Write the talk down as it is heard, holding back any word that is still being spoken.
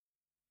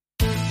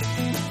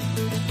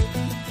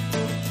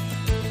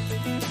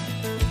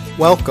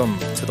Welcome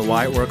to the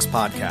Why It Works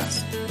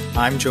podcast.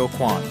 I'm Joe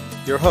Kwan,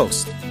 your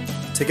host.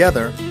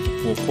 Together,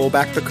 we'll pull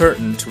back the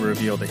curtain to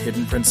reveal the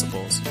hidden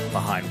principles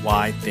behind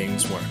why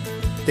things work.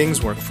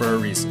 Things work for a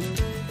reason.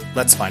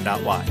 Let's find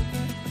out why.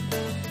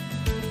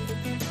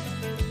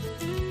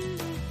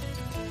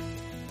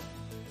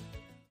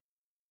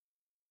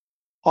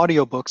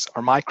 Audiobooks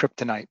are my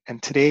kryptonite,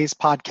 and today's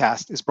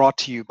podcast is brought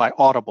to you by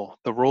Audible,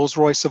 the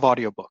Rolls-Royce of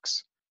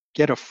audiobooks.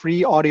 Get a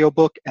free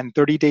audiobook and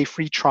 30-day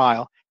free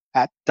trial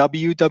at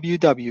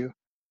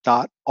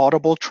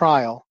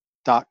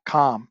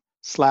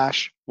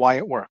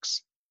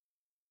www.audibletrial.com/whyitworks.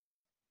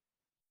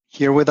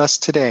 Here with us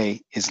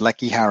today is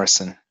Lecky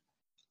Harrison.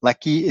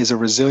 Lecky is a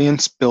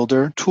resilience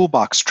builder,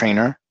 toolbox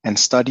trainer, and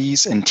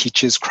studies and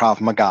teaches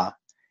Krav Maga.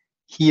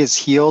 He is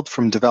healed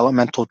from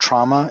developmental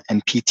trauma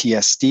and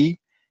PTSD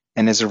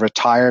and is a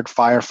retired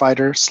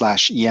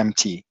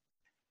firefighter/EMT.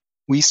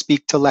 We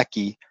speak to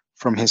Lecky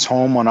from his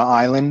home on an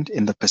island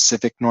in the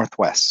Pacific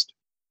Northwest.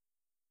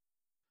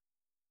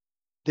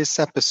 This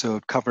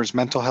episode covers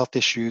mental health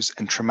issues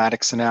and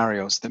traumatic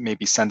scenarios that may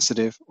be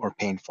sensitive or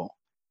painful.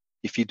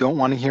 If you don't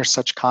want to hear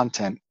such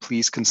content,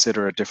 please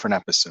consider a different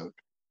episode.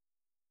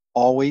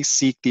 Always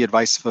seek the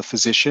advice of a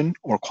physician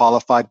or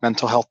qualified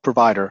mental health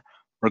provider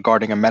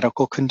regarding a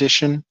medical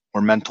condition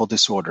or mental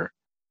disorder.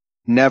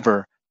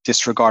 Never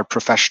disregard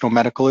professional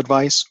medical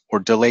advice or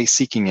delay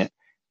seeking it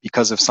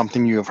because of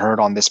something you have heard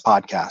on this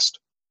podcast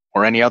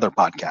or any other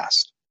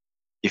podcast.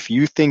 If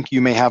you think you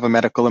may have a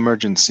medical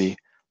emergency,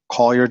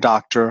 call your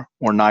doctor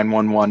or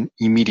 911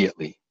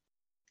 immediately.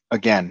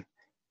 Again,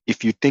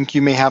 if you think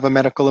you may have a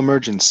medical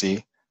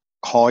emergency,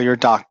 call your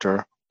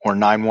doctor or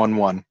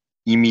 911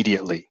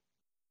 immediately.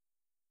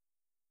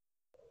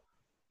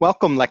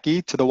 Welcome,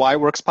 Lecky, to the Why It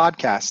Works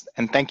podcast,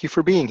 and thank you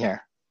for being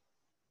here.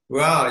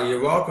 Well,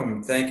 you're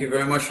welcome. Thank you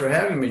very much for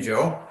having me,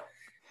 Joe.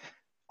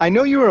 I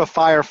know you were a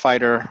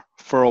firefighter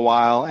for a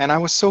while, and I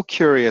was so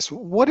curious,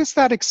 what is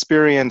that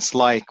experience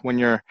like when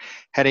you're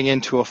heading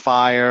into a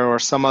fire or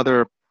some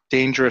other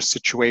dangerous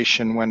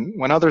situation when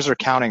others are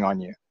counting on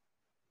you?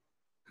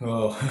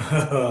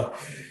 Oh,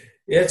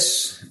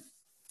 it's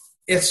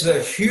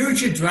a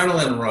huge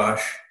adrenaline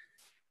rush,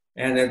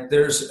 and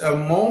there's a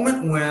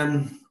moment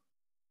when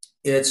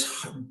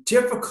it's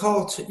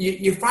difficult.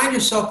 You find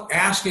yourself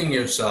asking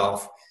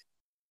yourself,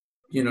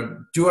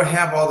 do I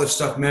have all the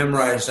stuff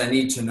memorized I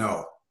need to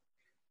know?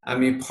 I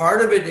mean,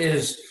 part of it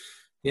is,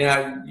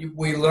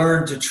 we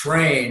learn to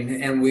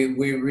train and we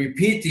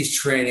repeat these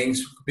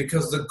trainings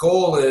because the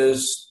goal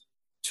is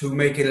to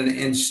make it an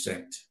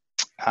instinct.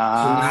 To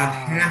not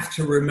have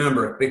to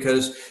remember it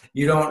because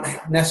you don't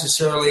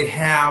necessarily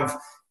have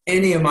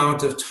any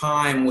amount of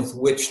time with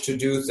which to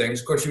do things.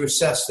 Of course, you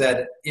assess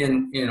that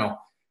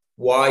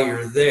while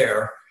you're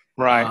there.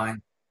 Right.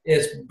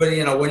 But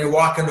when you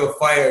walk into a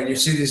fire and you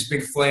see these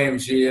big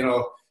flames,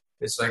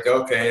 it's like,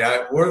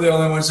 okay, we're the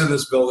only ones in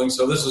this building,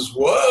 so this is,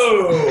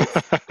 whoa,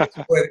 it's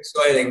quite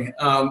exciting.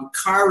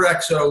 Car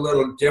wrecks are a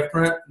little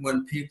different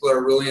when people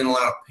are really in a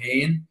lot of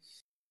pain.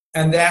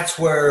 And that's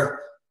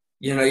where,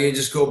 you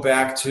just go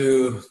back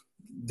to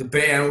the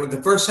band.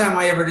 The first time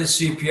I ever did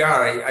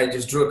CPR, I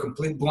just drew a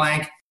complete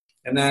blank.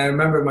 And then I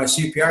remember my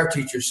CPR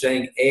teacher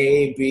saying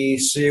A, B,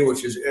 C,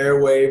 which is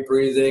airway,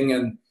 breathing,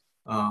 and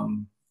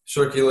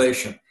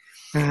circulation.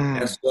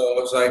 And so I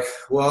was like,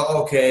 well,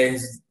 okay,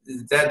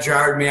 that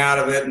jarred me out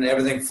of it and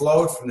everything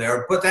flowed from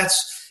there. But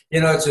that's,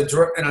 it's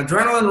an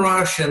adrenaline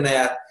rush and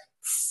that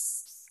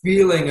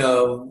feeling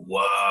of,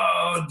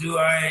 whoa, do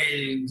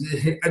I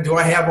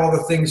have all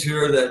the things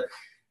here that,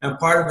 and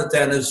part of it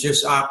then is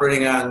just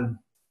operating on,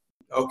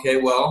 okay,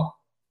 well,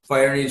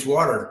 fire needs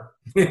water.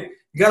 You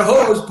got a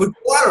hose, put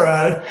water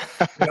on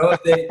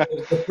it.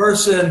 The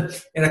person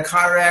in a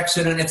car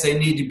accident, if they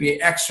need to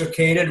be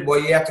extricated, well,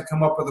 you have to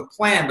come up with a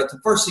plan. But the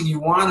first thing you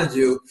want to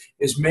do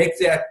is make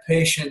that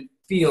patient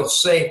feel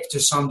safe to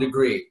some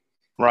degree.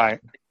 Right.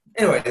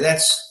 Anyway,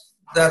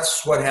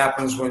 that's what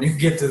happens when you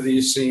get to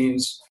these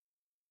scenes.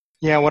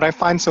 Yeah, what I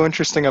find so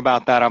interesting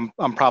about that, I'm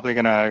probably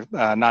going to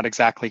not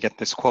exactly get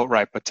this quote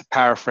right, but to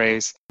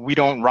paraphrase, we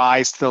don't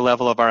rise to the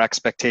level of our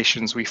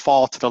expectations. We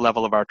fall to the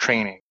level of our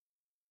training.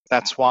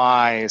 That's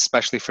why,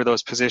 especially for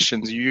those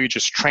positions, you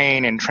just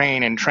train and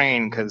train and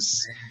train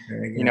because,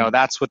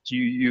 that's what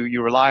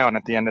you rely on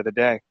at the end of the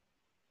day.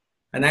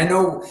 And I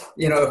know,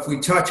 if we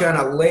touch on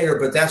it later,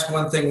 but that's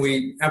one thing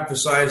we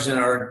emphasize in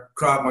our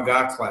Krav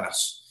Maga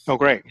class. Oh,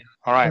 great.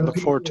 All right. Look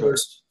forward to it.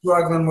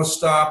 Struggling with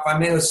stuff. I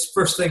mean, it's the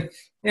first thing,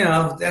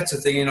 that's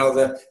the thing,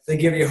 they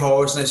give you a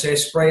hose and they say,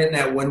 spray it in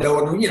that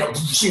window and,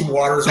 she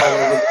waters all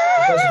over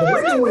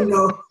the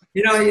window,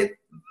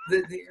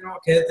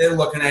 okay, they're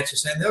looking at you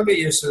saying they'll get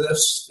used to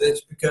this.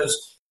 It's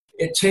because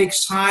it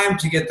takes time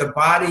to get the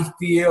body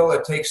feel.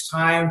 It takes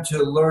time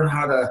to learn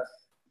how to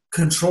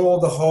control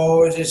the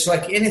hose. It's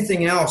like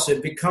anything else.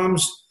 It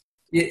becomes,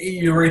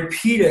 you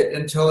repeat it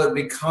until it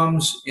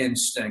becomes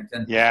instinct.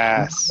 And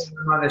yes,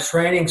 on the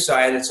training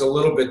side, it's a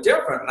little bit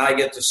different. And I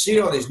get to see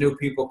all these new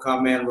people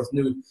come in with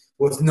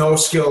no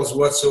skills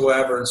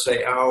whatsoever and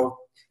say, oh,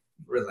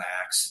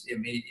 relax. I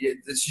mean,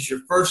 this is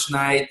your first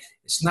night.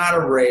 It's not a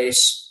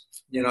race.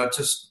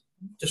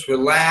 Just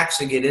relax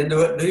and get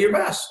into it and do your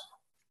best.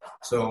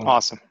 So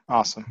Awesome.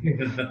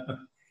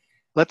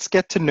 Let's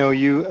get to know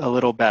you a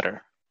little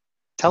better.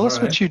 Tell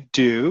us what you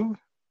do,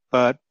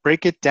 but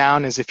break it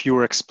down as if you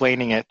were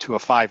explaining it to a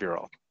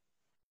 5-year-old.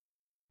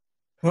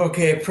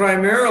 Okay,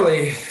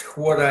 primarily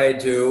what I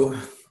do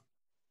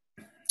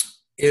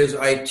is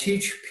I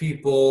teach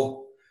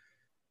people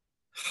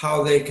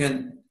how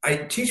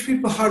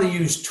to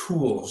use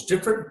tools,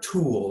 different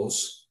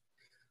tools,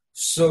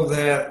 so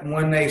that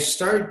when they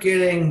start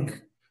getting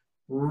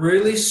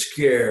really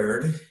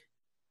scared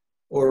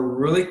or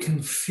really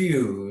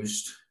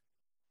confused,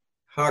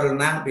 how to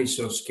not be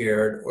so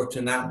scared or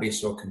to not be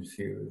so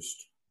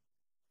confused.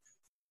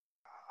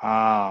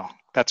 Oh,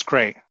 that's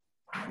great.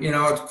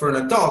 For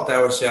an adult,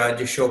 I would say I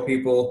just show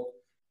people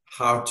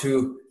how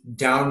to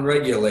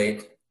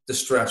down-regulate the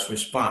stress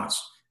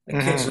response.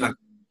 The kid's not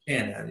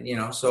understand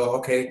that, So,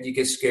 okay, you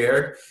get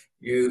scared,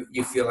 you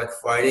feel like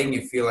fighting,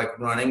 you feel like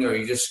running, or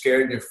you're just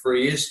scared and you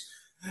freeze.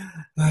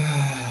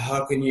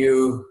 How can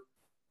you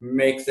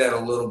make that a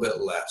little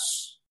bit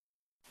less?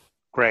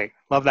 Great.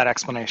 Love that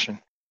explanation.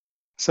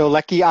 So,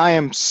 Lecky, I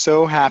am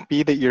so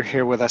happy that you're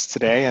here with us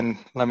today, and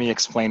let me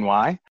explain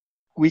why.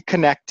 We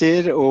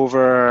connected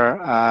over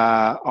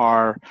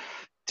our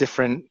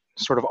different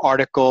sort of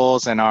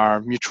articles and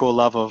our mutual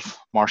love of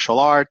martial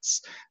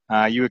arts.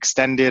 You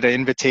extended an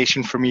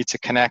invitation for me to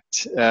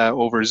connect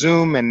over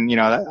Zoom, and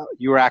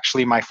you were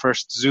actually my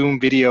first Zoom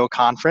video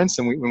conference,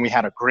 and we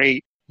had a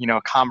great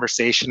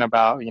conversation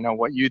about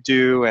what you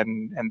do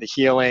and the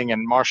healing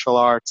and martial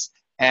arts.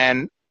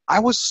 And I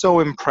was so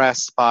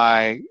impressed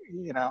by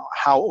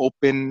how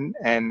open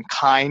and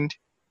kind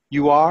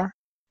you are.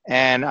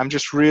 And I'm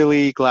just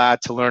really glad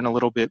to learn a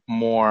little bit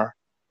more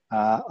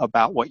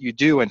about what you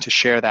do and to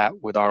share that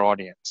with our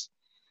audience.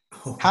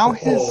 How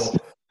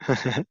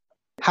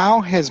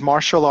has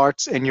martial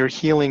arts and your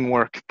healing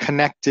work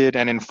connected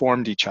and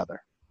informed each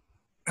other?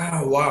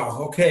 Oh, wow.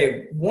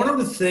 Okay. One of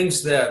the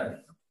things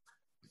that,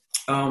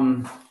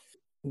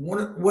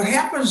 what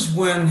happens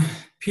when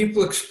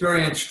people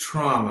experience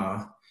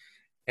trauma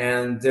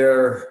and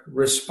their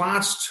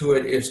response to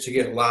it is to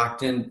get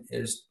locked in,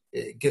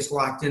 it gets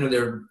locked into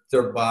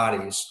their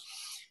bodies,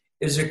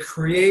 is it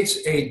creates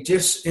a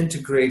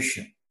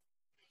disintegration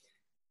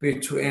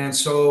between, and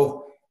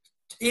so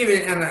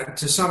and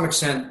to some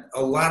extent,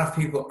 a lot of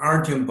people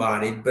aren't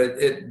embodied, but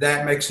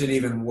that makes it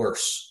even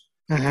worse.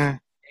 Mm-hmm.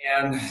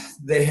 And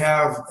they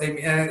have, and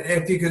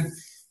if you could,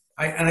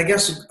 I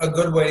guess a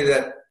good way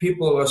that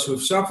people of us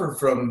who've suffered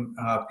from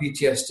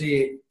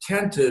PTSD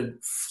tend to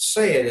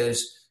say it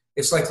is,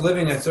 it's like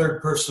living a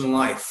third-person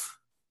life.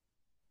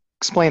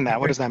 Explain that.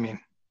 What does that mean?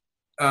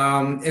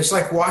 It's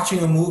like watching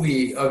a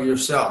movie of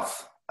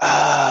yourself.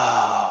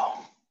 Oh.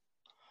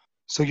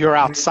 So you're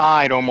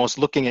outside almost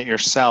looking at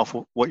yourself,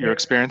 what you're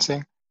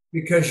experiencing?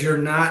 Because you're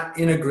not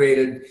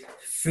integrated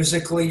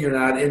physically, you're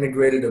not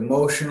integrated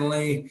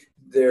emotionally,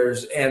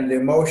 and the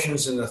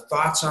emotions and the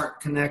thoughts aren't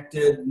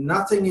connected.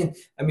 Nothing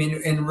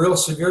in real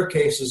severe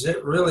cases,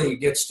 it really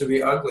gets to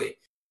be ugly.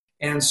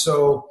 And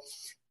so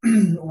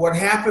what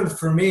happened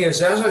for me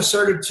is as I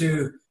started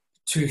to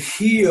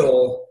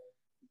heal,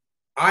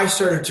 I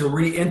started to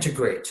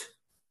reintegrate.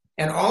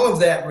 And all of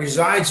that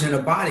resides in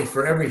a body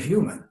for every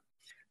human.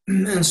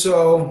 And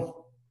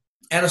so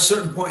at a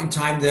certain point in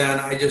time then,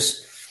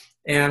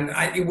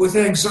 with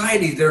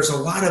anxiety, there's a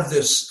lot of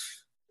this,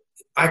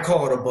 I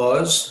call it a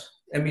buzz.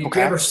 I mean, okay.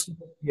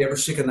 you ever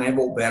stick a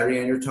 9-volt battery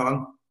on your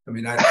tongue? I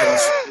mean,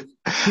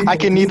 I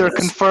can neither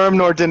confirm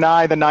nor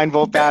deny the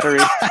 9-volt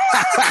battery.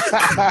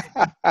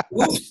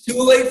 Oops,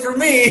 too late for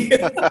me.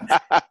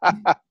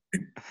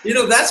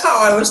 That's how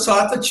I was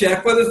taught to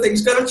check whether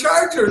things got a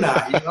charge or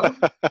not.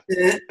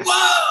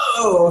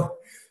 Whoa!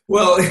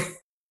 Well,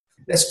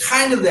 that's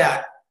kind of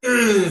that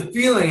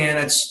feeling, and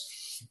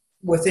it's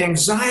with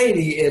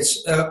anxiety.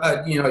 It's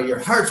your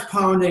heart's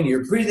pounding,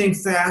 you're breathing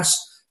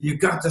fast, you've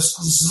got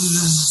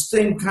this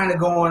thing kind of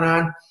going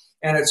on,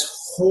 and it's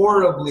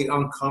horribly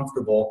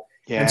uncomfortable.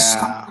 Yeah. And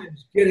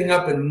sometimes getting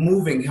up and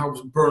moving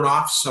helps burn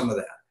off some of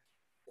that.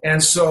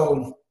 And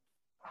so,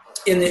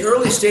 in the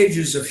early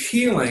stages of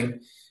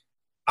healing,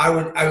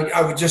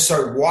 I would just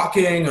start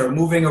walking or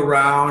moving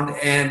around,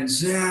 and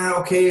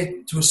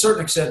okay, to a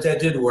certain extent that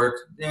did work.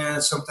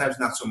 Sometimes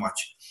not so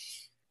much.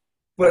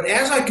 But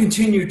as I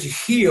continued to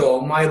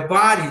heal, my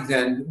body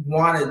then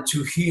wanted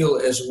to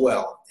heal as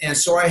well. And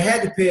so I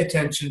had to pay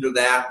attention to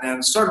that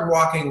and started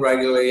walking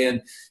regularly.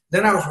 And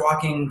then I was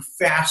walking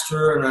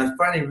faster, and I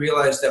finally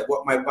realized that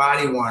what my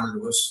body wanted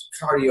was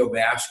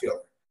cardiovascular.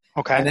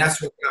 Okay. And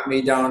that's what got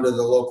me down to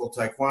the local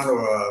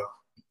taekwondo,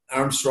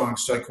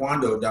 Armstrong's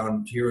Taekwondo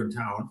down here in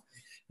town.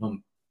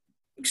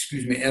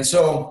 Excuse me.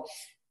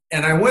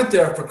 And I went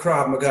there for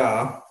Krav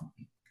Maga.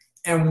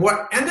 And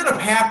what ended up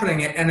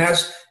happening, and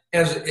as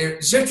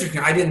it's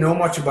interesting, I didn't know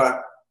much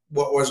about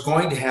what was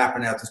going to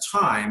happen at the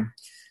time.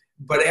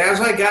 But as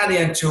I got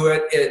into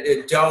it,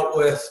 it dealt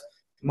with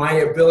my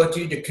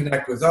ability to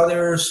connect with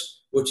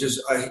others, which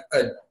is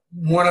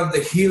one of the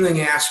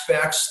healing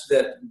aspects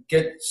that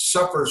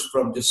suffers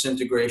from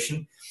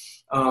disintegration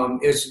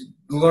is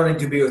learning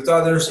to be with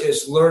others,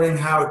 is learning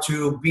how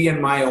to be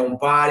in my own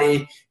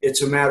body.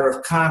 It's a matter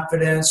of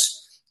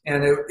confidence.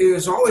 And it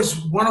was always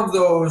one of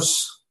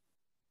those,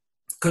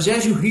 because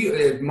as you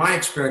heal, my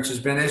experience has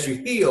been, as you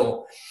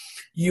heal,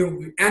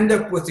 you end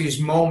up with these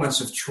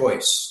moments of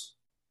choice.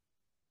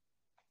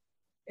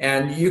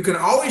 And you can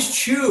always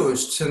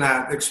choose to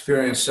not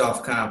experience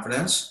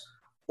self-confidence,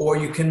 or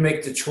you can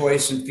make the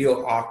choice and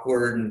feel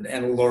awkward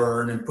and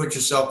learn and put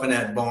yourself in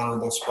that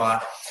vulnerable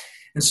spot.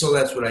 And so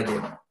that's what I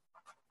did.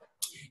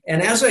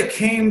 And as I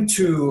came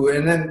to,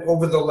 and then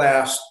over the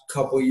last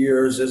couple of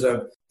years, as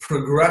I've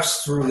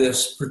progressed through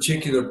this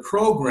particular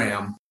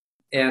program,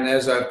 and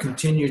as I've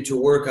continued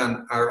to work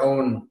on our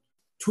own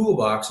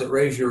toolbox at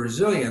Raise Your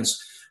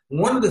Resilience,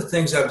 one of the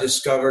things I've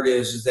discovered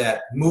is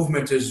that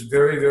movement is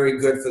very, very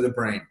good for the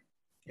brain.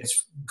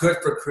 It's good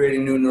for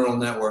creating new neural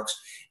networks.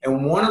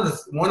 And one of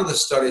the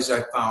studies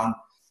I found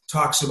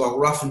talks about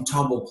rough and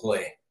tumble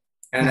play.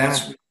 And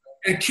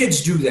and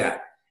kids do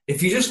that.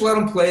 If you just let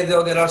them play,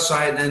 they'll get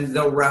outside and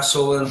they'll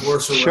wrestle and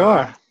horse around.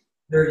 Sure.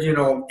 They're,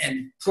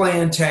 and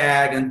playing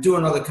tag and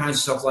doing other kinds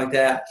of stuff like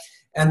that.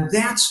 And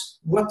that's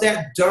what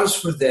that does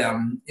for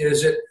them,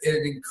 is it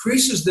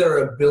increases their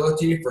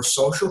ability for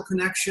social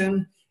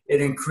connection.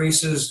 It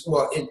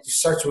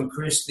starts to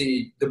increase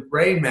the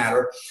brain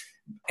matter.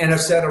 And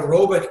it's that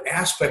aerobic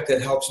aspect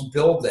that helps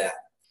build that.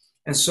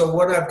 And so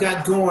what I've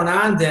got going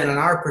on then in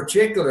our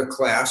particular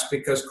class,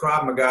 because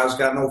Krav Maga's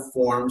got no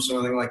forms or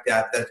anything like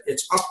that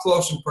it's up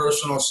close and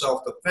personal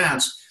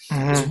self-defense,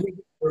 is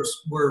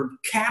we're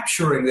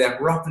capturing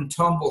that rough and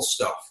tumble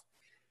stuff.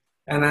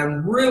 And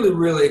I'm really,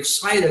 really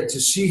excited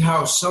to see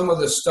how some of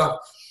this stuff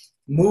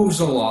moves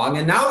along.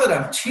 And now that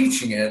I'm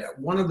teaching it,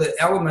 one of the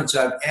elements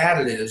I've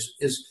added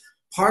is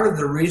part of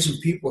the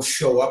reason people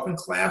show up in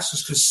class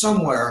is because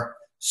somewhere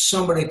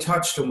somebody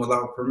touched them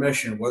without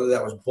permission, whether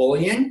that was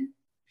bullying,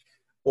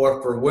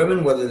 or for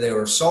women, whether they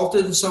were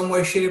assaulted in some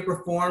way, shape,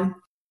 or form.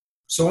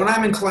 So when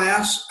I'm in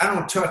class, I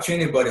don't touch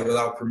anybody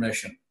without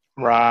permission.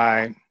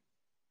 Right.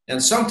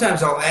 And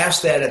sometimes I'll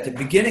ask that at the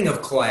beginning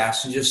of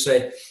class and just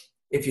say,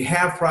 if you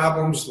have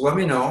problems, let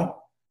me know.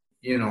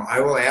 I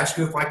will ask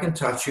you if I can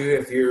touch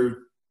you.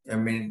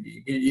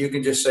 You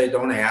can just say,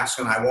 don't ask,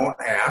 and I won't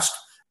ask.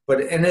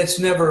 And it's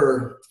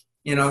never,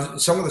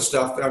 some of the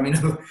stuff,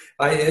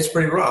 it's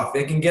pretty rough.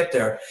 It can get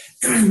there.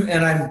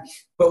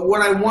 But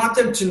what I want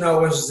them to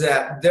know is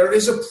that there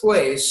is a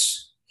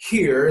place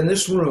here in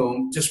this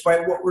room,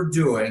 despite what we're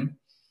doing,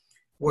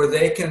 where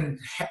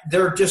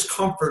their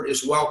discomfort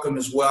is welcome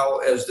as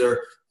well as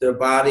their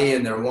body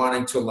and their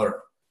wanting to learn.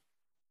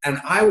 And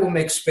I will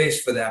make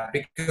space for that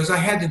because I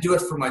had to do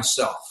it for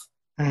myself.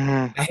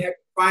 I had to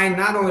find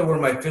not only where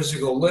my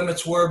physical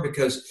limits were,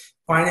 because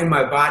finding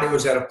my body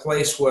was at a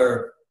place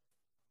where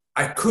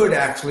I could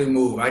actually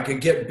move. I could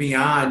get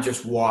beyond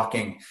just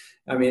walking.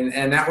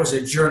 And that was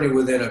a journey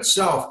within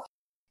itself.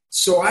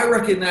 So I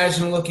recognize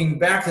in looking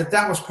back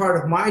that was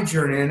part of my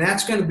journey, and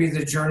that's going to be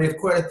the journey of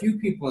quite a few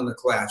people in the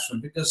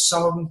classroom, because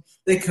some of them,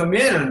 they come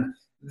in and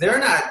they're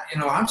not,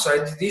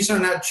 these are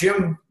not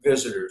gym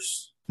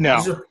visitors.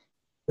 No.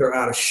 They're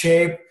out of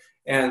shape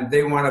and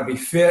they want to be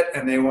fit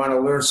and they want to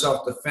learn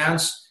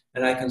self-defense.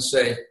 And I can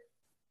say,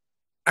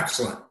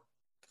 excellent.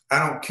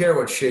 I don't care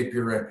what shape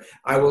you're in.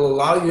 I will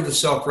allow you to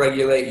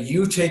self-regulate.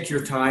 You take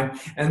your time.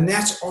 And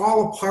that's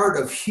all a part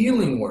of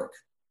healing work,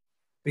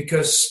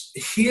 because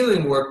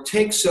healing work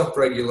takes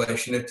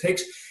self-regulation. It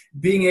takes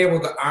being able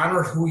to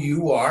honor who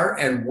you are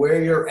and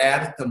where you're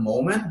at the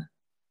moment.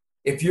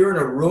 If you're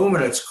in a room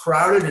and it's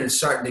crowded and it's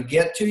starting to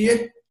get to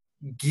you,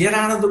 get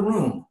out of the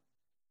room,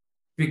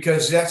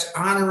 because that's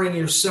honoring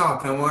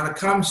yourself. And when it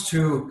comes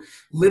to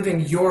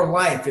living your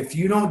life, if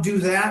you don't do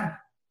that,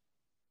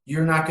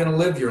 you're not going to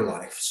live your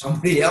life.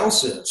 Somebody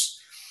else is.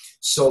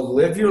 So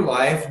live your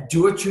life.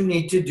 Do what you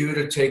need to do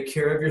to take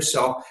care of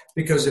yourself,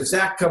 because if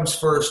that comes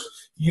first,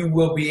 you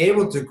will be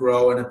able to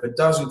grow. And if it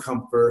doesn't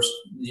come first,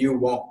 you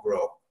won't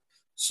grow.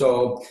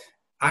 So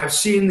I've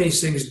seen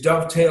these things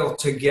dovetail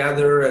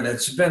together, and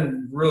it's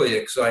been really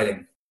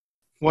exciting.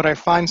 What I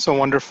find so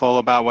wonderful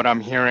about what I'm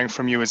hearing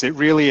from you is it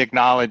really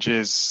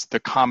acknowledges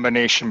the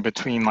combination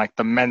between like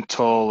the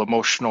mental,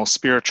 emotional,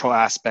 spiritual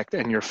aspect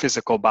and your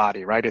physical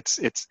body, right? It's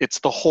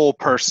the whole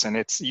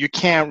person. You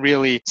can't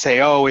really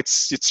say, oh,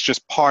 it's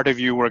just part of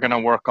you we're going to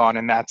work on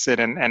and that's it.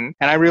 And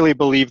I really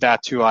believe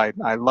that too. I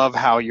love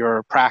how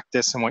your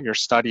practice and what you're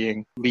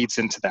studying leads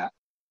into that.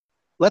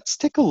 Let's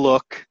take a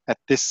look at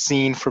this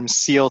scene from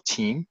SEAL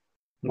Team,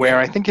 where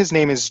I think his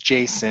name is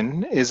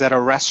Jason, is at a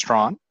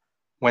restaurant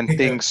when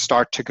things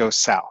start to go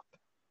south.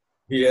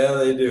 Yeah,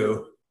 they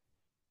do.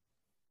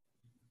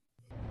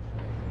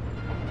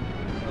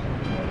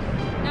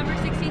 Number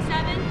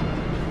 67.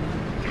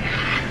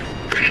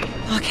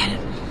 Look at it.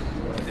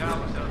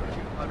 Dow was up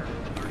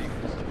 230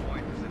 basis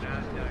points. The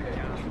Nasdaq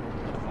down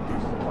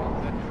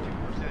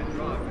 2%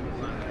 drop in the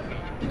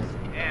week.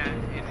 And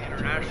in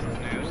international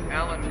news,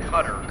 Alan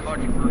Cutter,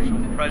 controversial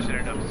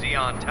president of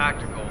Xeon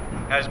Tactical,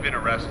 has been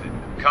arrested.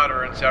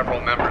 Cutter and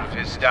several members of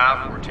his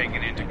staff were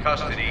taken into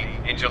custody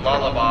in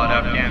Jalalabad,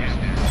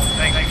 Afghanistan.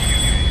 Thank you.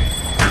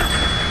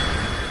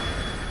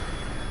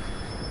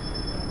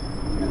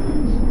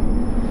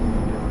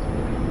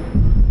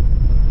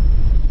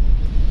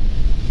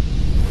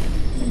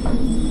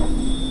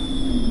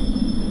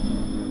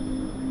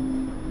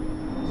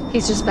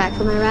 He's just back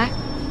from Iraq?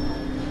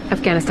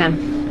 Afghanistan.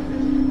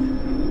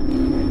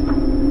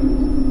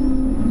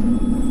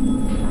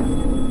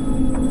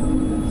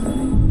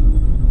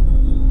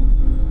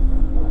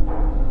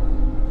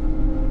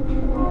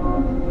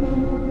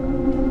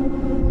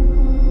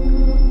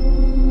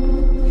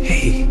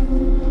 Hey.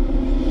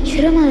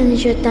 چرا منو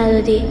نجات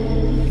ندادی؟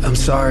 I'm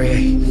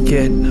sorry,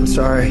 kid. I'm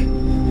sorry.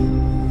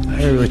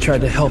 I really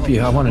tried to help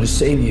you. I wanted to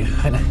save you.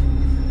 I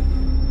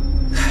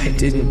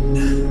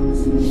didn't.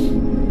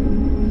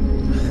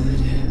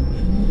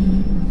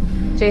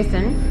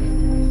 Jason?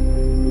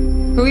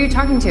 Who are you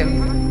talking to?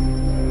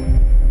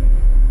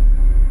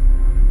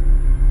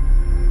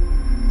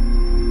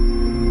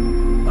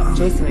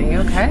 Jason, are you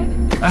okay?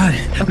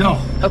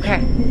 No. Okay.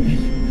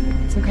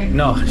 It's okay.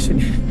 No. It's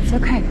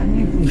okay. I'm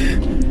here. It's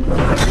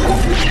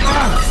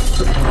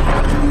okay.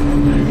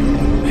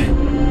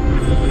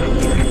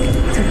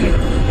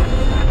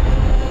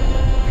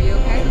 Are you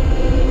okay?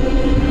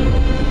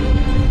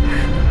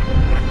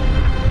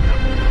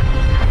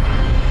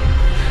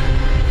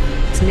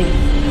 It's me.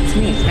 It's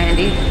me. It's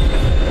Mandy.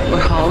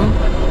 We're home.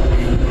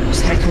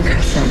 Just had a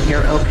concussion.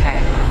 You're okay.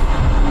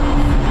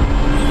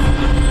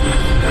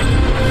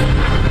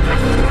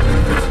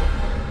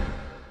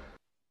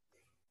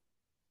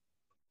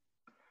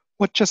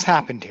 What just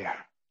happened here?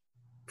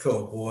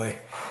 Oh, boy.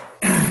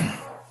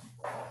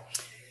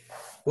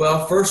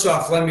 Well, first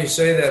off, let me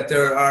say that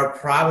there are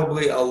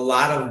probably a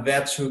lot of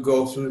vets who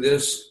go through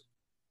this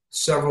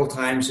several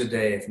times a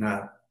day, if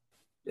not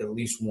at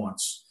least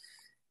once.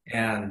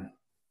 And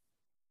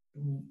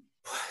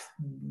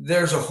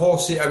there's a whole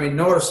I mean,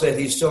 notice that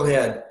he still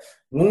had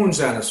wounds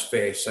on his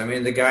face. I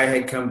mean, the guy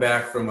had come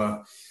back from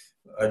a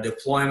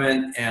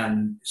deployment.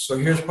 And so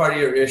here's part of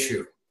your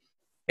issue.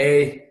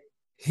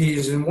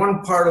 He's in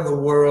one part of the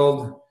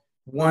world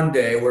one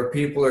day where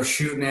people are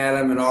shooting at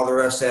him and all the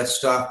rest of that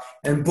stuff,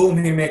 and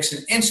boom, he makes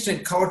an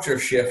instant culture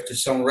shift to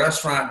some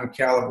restaurant in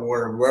California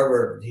or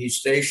wherever he's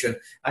stationed.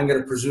 I'm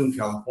going to presume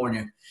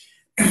California.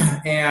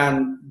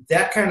 And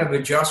that kind of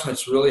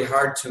adjustment's really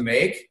hard to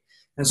make.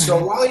 And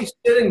so while he's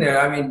sitting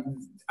there, I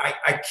mean,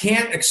 I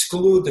can't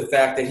exclude the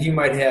fact that he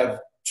might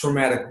have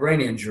traumatic brain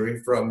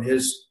injury from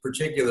his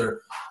particular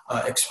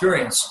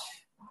experience.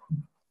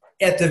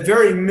 At the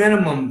very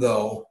minimum,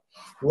 though,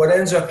 what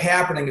ends up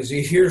happening is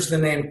he hears the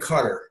name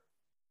Cutter.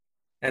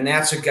 And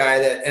that's a guy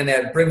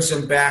that brings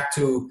him back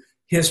to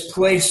his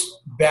place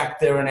back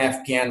there in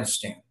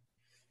Afghanistan.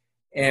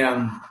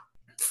 And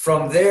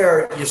from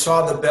there, you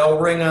saw the bell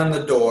ring on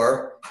the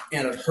door,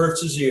 and it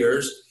hurts his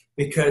ears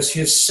because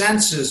his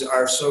senses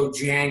are so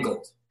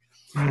jangled.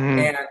 Mm-hmm.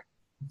 And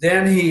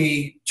then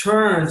he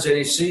turns and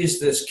he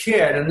sees this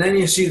kid, and then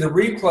you see the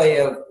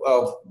replay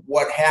of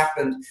what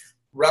happened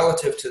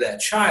relative to that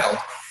child.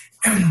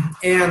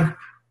 And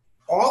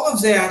all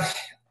of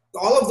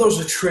those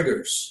are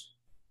triggers,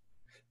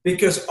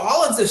 because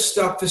all of this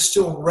stuff is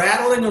still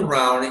rattling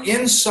around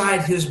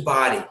inside his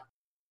body.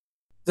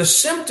 The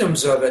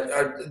symptoms of it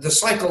are the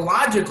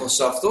psychological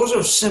stuff. Those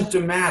are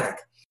symptomatic,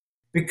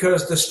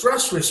 because the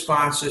stress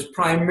response is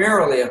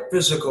primarily a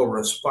physical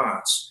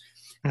response.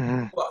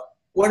 Mm-hmm. But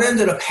what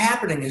ended up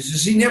happening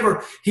is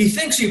he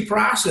thinks he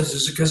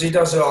processes it because he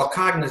does it all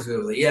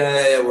cognitively.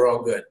 Yeah, we're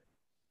all good.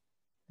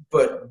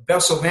 But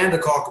Bessel van der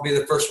Kolk could be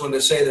the first one to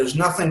say there's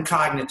nothing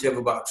cognitive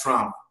about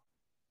trauma.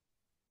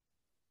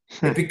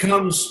 It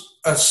becomes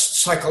a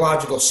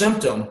psychological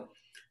symptom,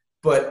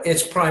 but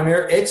it's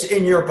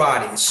in your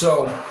body.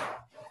 So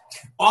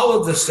all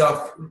of the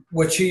stuff,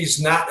 which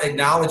he's not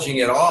acknowledging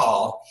at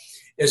all,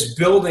 is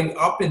building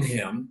up in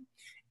him.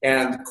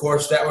 And, of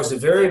course, that was a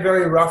very,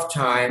 very rough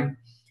time.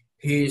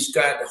 He's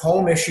got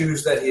home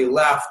issues that he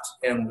left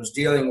and was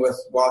dealing with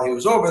while he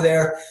was over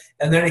there.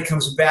 And then he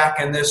comes back,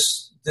 and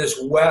this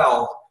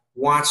well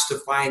wants to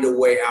find a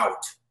way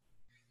out.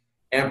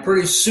 And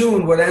pretty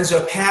soon what ends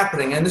up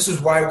happening, and this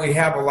is why we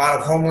have a lot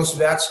of homeless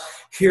vets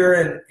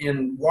here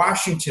in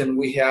Washington,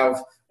 we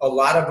have a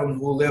lot of them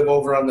who live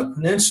over on the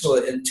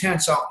peninsula in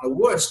tents out in the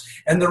woods.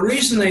 And the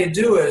reason they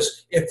do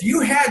is, if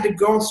you had to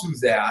go through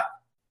that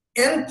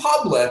in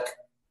public,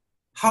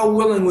 how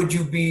willing would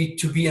you be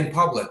to be in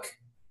public?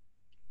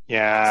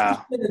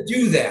 Yeah. Who's going to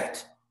do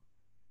that?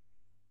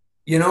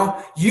 You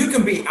know, you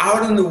can be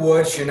out in the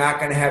woods. You're not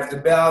going to have the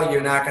bell.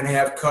 You're not going to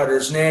have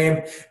Cutter's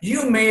name.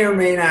 You may or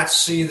may not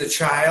see the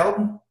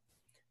child.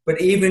 But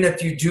even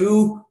if you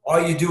do,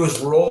 all you do is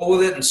roll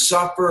with it and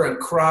suffer and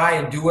cry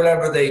and do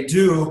whatever they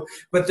do.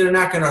 But they're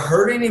not going to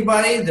hurt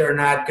anybody. They're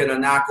not going to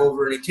knock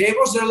over any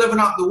tables. They're living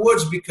out in the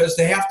woods because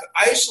they have to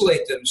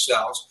isolate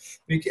themselves.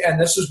 And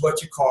this is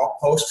what you call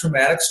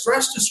post-traumatic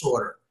stress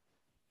disorder.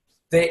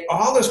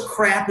 All this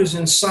crap is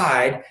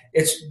inside.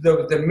 It's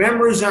the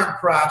memories aren't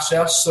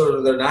processed,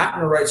 so they're not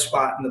in the right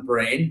spot in the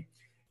brain.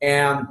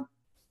 And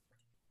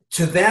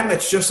to them,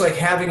 it's just like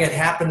having it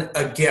happen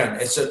again.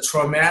 It's a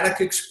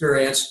traumatic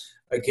experience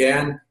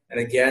again and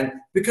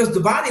again because the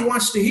body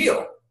wants to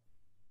heal.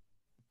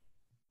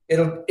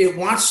 It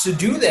wants to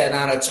do that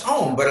on its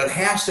own, but it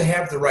has to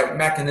have the right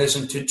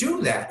mechanism to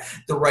do that,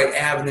 the right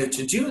avenue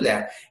to do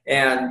that.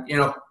 And,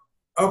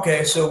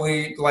 okay, so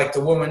we, like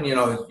the woman,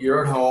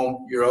 you're at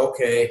home, you're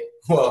okay.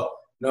 Well,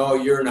 no,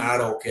 you're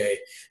not okay.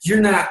 You're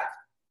not,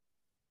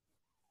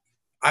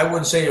 I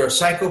wouldn't say you're a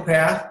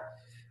psychopath,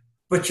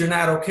 but you're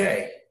not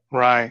okay.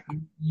 Right.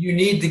 You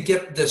need to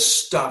get this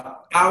stuff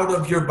out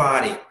of your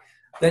body.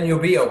 Then you'll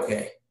be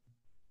okay.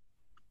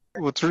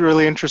 What's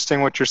really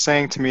interesting what you're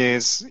saying to me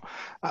is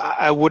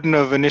I wouldn't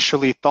have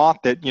initially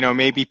thought that,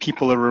 maybe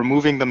people are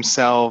removing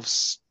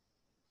themselves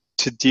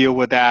to deal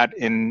with that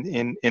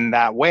in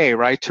that way,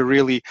 right? To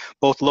really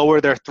both lower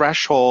their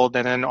threshold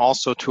and then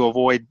also to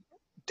avoid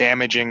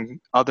damaging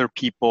other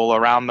people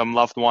around them,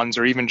 loved ones,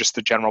 or even just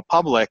the general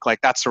public.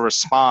 Like that's a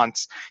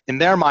response. In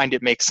their mind,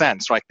 it makes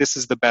sense. Like this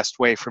is the best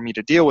way for me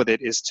to deal with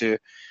it is to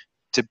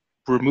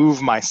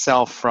remove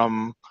myself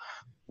from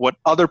what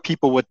other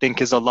people would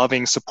think is a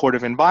loving,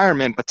 supportive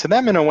environment. But to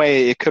them, in a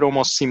way, it could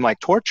almost seem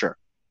like torture.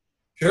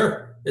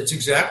 Sure. It's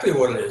exactly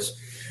what it is.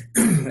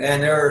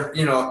 And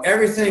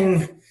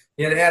everything,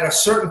 at a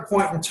certain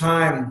point in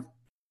time,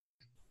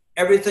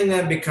 everything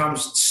then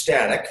becomes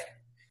static.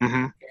 Mm-hmm.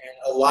 And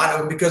a lot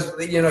of, because,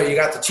 you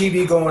got the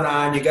TV going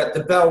on, you got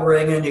the bell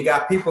ringing, you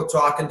got people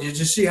talking. Did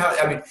you see how,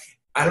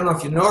 I don't know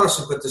if you noticed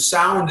it, but the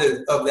sound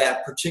of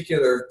that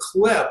particular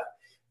clip,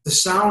 the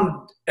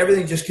sound,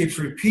 everything just keeps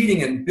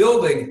repeating and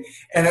building.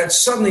 And it's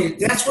suddenly,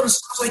 that's what it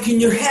sounds like in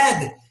your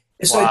head.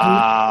 It's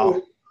wow.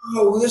 Like,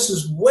 oh, this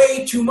is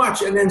way too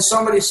much. And then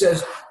somebody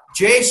says,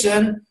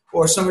 Jason,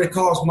 or somebody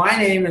calls my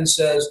name and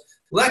says,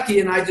 Lecky,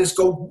 and I just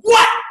go,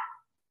 what?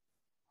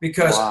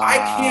 Because wow. I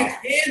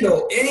can't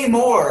handle any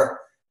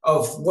more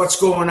of what's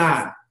going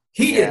on.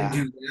 He didn't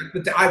do that,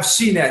 but I've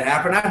seen that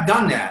happen. I've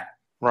done that.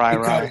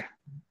 Right.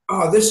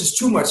 Oh, this is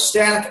too much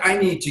static. I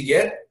need to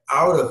get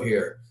out of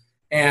here.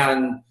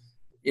 And,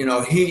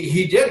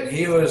 he didn't.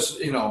 He was,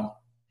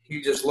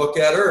 he just looked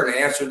at her and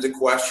answered the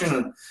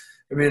question.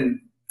 And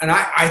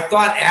I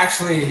thought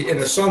actually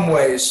in some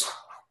ways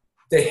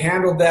they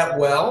handled that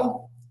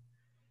well.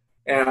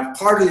 And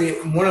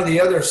one of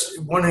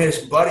his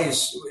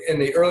buddies in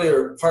the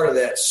earlier part of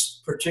that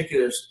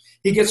particulars,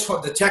 he gets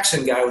the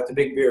Texan guy with the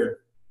big beard.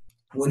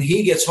 When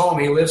he gets home,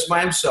 he lives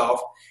by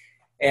himself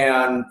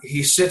and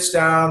he sits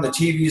down, the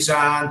TV's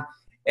on,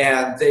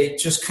 and they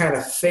just kind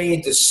of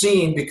fade the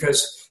scene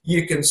because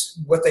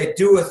what they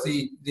do with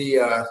the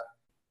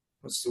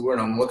what's the word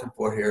I'm looking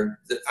for here?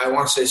 I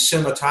want to say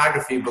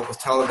cinematography, but with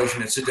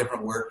television, it's a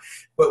different word.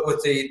 But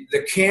with the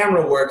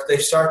camera work, they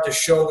start to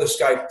show this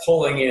guy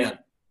pulling in.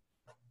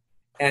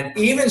 And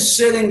even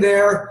sitting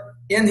there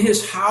in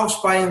his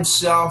house by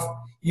himself,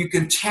 you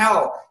can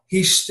tell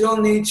he still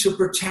needs to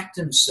protect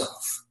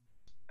himself.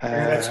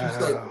 And it's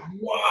just like,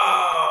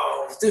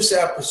 wow, this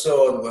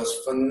episode was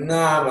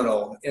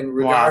phenomenal in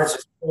regards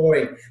to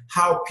showing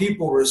how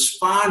people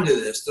respond to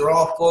this. They're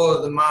all full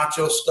of the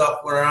macho stuff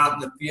when they're out in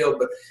the field,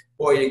 but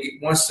boy,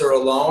 once they're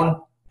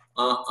alone,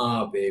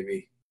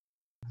 baby.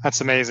 That's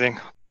amazing.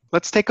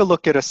 Let's take a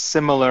look at a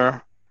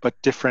similar but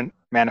different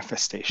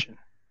manifestation.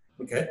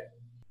 Okay.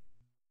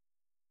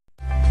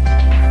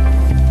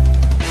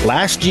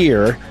 Last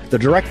year, the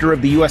director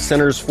of the U.S.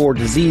 Centers for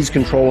Disease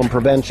Control and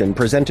Prevention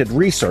presented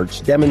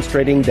research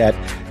demonstrating that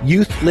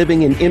youth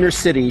living in inner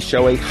cities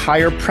show a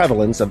higher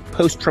prevalence of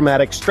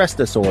post-traumatic stress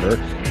disorder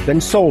than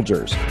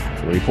soldiers.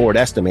 The report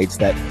estimates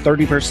that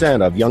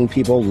 30% of young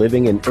people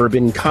living in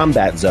urban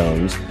combat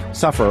zones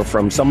suffer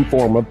from some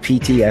form of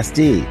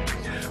PTSD.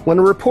 When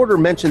a reporter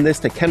mentioned this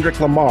to Kendrick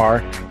Lamar,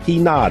 he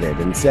nodded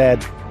and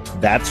said,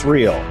 "That's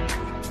real."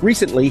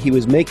 Recently, he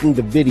was making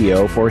the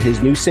video for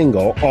his new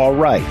single, All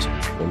Right,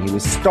 when he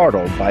was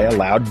startled by a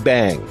loud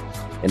bang.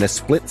 In a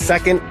split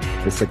second,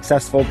 the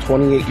successful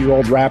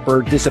 28-year-old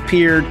rapper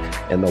disappeared,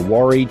 and the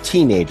worried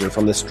teenager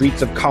from the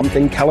streets of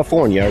Compton,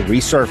 California,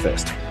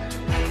 resurfaced.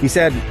 He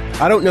said,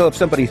 "I don't know if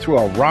somebody threw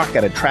a rock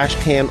at a trash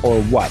can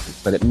or what,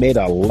 but it made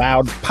a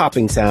loud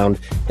popping sound,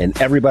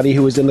 and everybody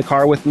who was in the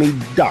car with me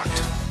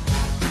ducked."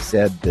 He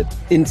said that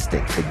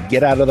instinct to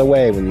get out of the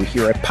way when you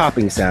hear a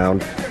popping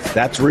sound,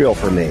 that's real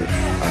for me.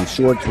 I'm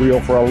sure it's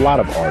real for a lot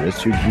of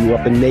artists who grew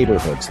up in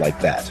neighborhoods like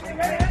that.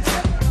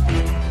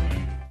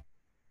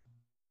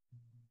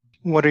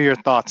 What are your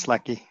thoughts,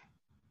 Lecky?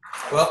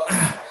 Well,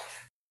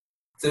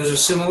 there's a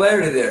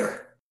similarity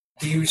there.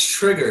 He was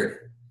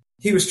triggered.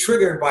 He was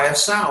triggered by a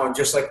sound,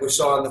 just like we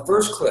saw in the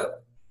first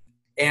clip.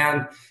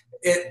 And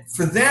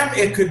for them,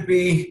 it could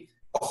be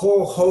a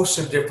whole host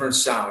of different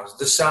sounds.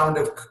 The sound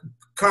of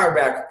car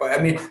back,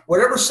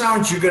 whatever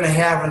sounds you're going to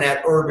have in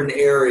that urban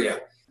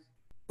area.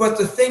 But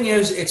the thing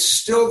is, it's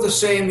still the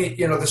same.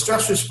 The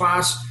stress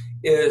response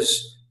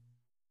is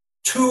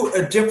to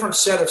a different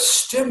set of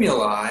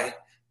stimuli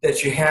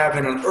that you have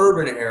in an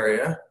urban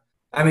area.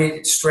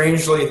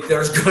 Strangely,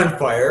 there's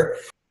gunfire,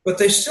 but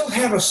they still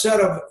have a set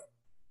of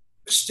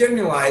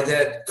stimuli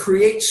that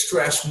create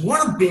stress,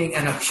 one of being,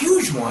 and a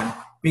huge one,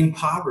 being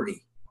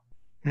poverty.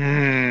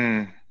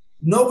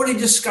 Nobody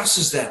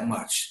discusses that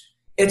much.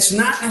 It's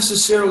not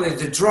necessarily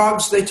the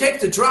drugs. They take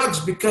the drugs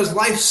because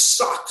life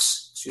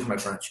sucks. Excuse my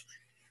French.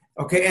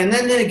 Okay, and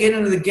then they get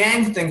into the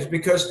gang things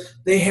because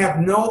they have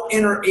no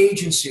inner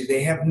agency.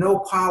 They have no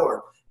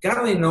power. God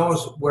only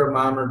knows where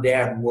mom or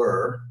dad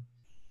were.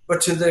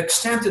 But to the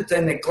extent that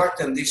they neglect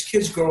them, these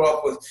kids grow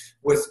up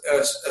with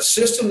a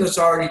system that's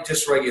already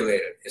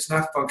dysregulated. It's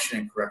not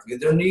functioning correctly.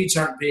 Their needs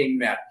aren't being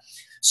met.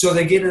 So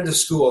they get into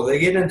school. They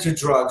get into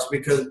drugs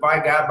because,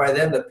 by God, by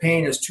then the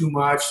pain is too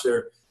much.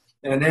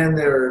 And then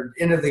they're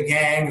into the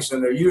gangs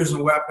and they're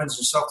using weapons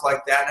and stuff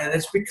like that. And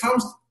it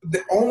becomes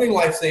the only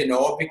life they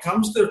know. It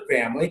becomes their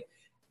family.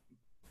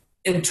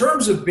 In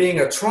terms of being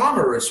a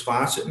trauma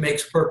response, it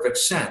makes perfect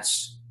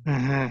sense.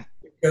 Mm-hmm.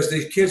 Because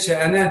these kids,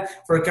 and then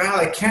for a guy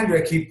like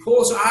Kendrick, he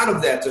pulls out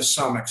of that to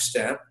some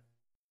extent.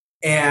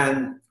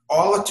 And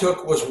all it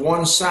took was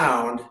one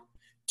sound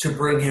to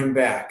bring him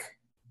back.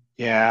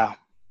 Yeah.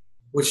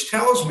 Which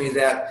tells me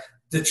that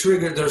the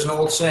trigger, there's an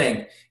old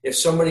saying, if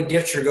somebody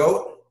gets your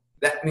goat,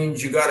 that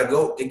means you got a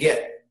goat to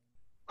get.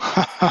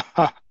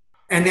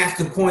 And that's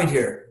the point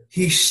here.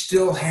 He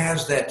still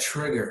has that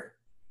trigger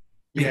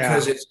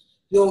because it's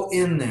still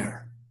in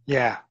there.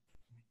 Yeah.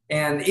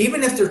 And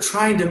even if they're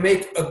trying to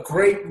make a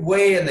great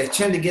way and they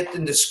tend to get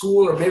into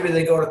school or maybe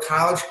they go to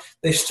college,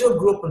 they still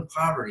grew up in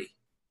poverty.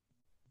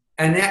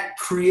 And that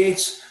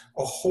creates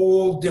a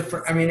whole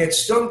different, I mean, it's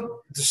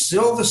still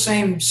the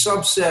same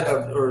subset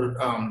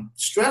of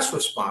stress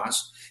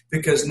response,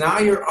 because now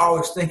you're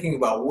always thinking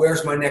about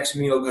where's my next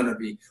meal going to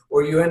be,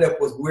 or you end up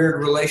with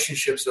weird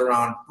relationships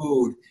around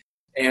food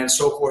and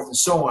so forth and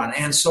so on.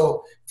 And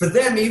so for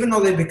them, even though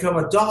they become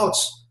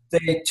adults,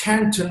 they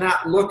tend to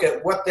not look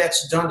at what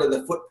that's done to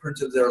the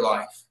footprint of their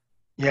life.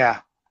 Yeah.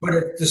 But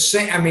it's the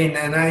same, I mean,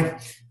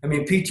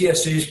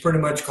 PTSD is pretty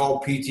much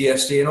called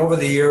PTSD. And over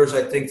the years,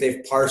 I think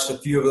they've parsed a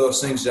few of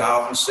those things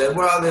out and said,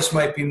 well, this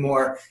might be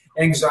more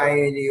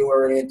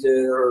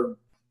anxiety-oriented or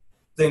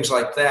things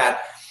like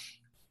that.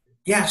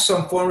 Yeah,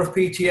 some form of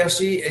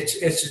PTSD,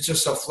 it's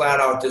just a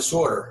flat-out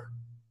disorder.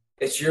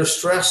 It's your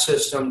stress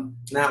system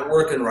not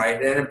working right,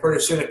 and then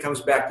pretty soon it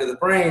comes back to the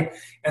brain,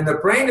 and the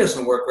brain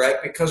doesn't work right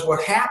because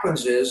what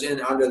happens is,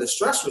 under the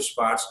stress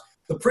response,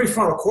 the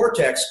prefrontal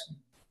cortex,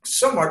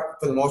 somewhat,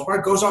 for the most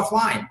part, goes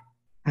offline.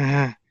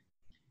 Mm-hmm.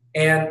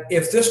 And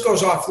if this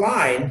goes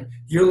offline,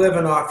 you're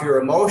living off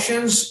your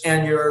emotions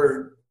and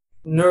your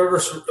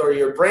nervous or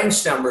your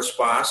brainstem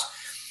response.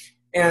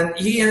 And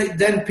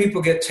then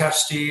people get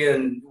testy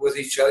and with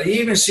each other. You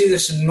even see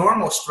this in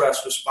normal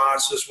stress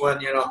responses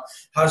when,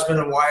 husband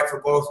and wife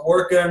are both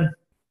working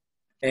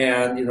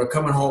and,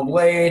 coming home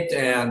late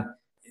and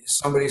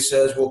somebody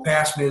says, well,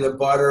 pass me the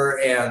butter.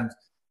 And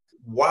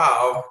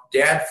wow,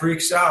 dad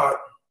freaks out.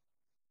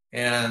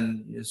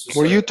 And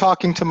were you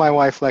talking to my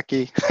wife,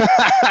 Lecky?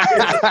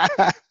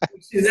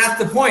 See,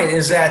 that's the point,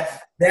 is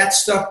that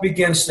stuff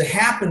begins to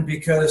happen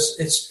because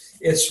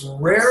it's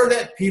rare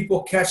that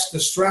people catch the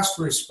stress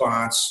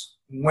response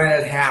when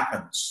it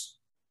happens.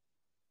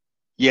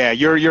 Yeah,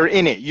 you're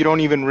in it. You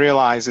don't even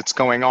realize it's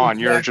going on.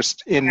 Exactly. You're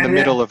just in the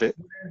middle of it.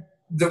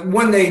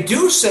 When they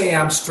do say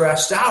I'm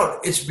stressed out,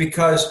 it's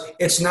because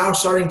it's now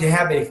starting to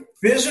have a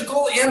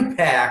physical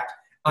impact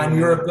on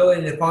your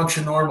ability to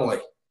function normally.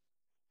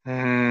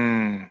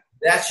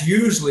 That's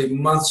usually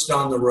months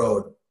down the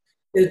road.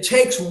 It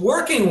takes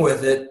working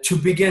with it to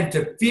begin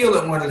to feel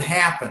it when it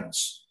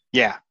happens.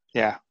 Yeah,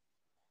 yeah.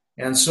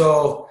 And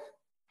so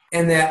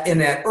in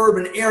that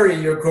urban area,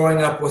 you're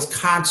growing up with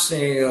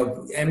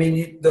constant,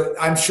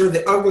 I'm sure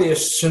the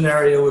ugliest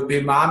scenario would be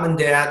mom and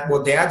dad.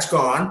 Well, dad's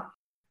gone.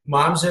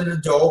 Mom's into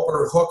dope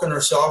or hooking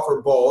herself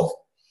or both.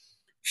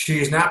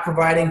 She's not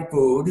providing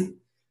food.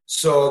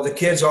 So the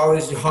kid's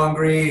always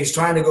hungry. He's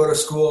trying to go to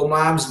school.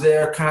 Mom's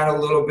there kind of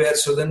a little bit.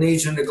 So the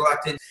needs are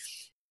neglected.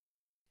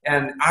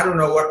 And I don't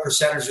know what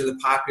percentage of the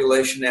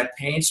population that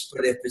paints,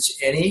 but if it's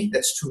any,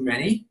 that's too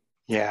many.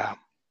 Yeah.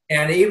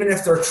 And even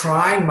if they're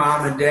trying,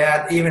 mom and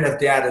dad, even if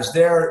dad is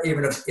there,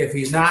 even if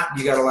he's not,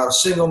 you got a lot of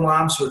single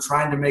moms who are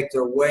trying to make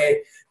their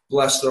way,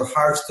 bless their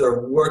hearts,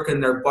 they're working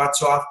their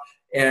butts off,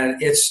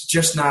 and it's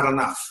just not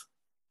enough.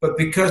 But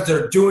because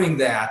they're doing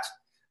that,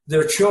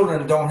 their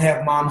children don't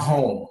have mom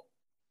home.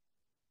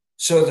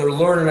 So they're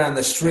learning on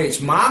the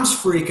streets. Mom's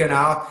freaking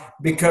out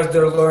because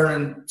they're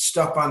learning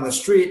stuff on the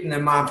street, and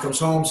then mom comes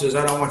home and says,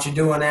 I don't want you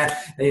doing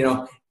that.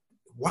 And,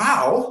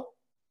 wow,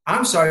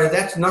 I'm sorry,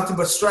 that's nothing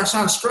but stress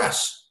on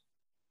stress.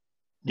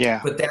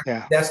 Yeah. But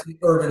that's the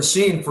urban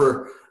scene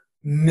for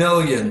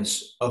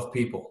millions of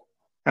people.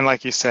 And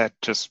like you said,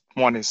 just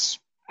one is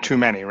too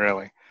many,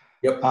 really.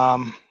 Yep.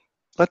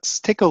 Let's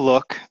take a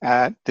look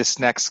at this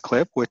next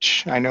clip,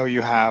 which I know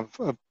you have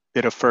a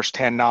bit of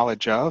firsthand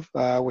knowledge of,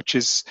 which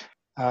is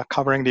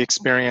covering the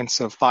experience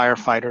of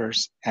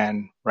firefighters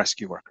and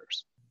rescue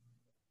workers.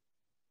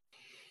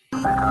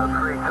 It's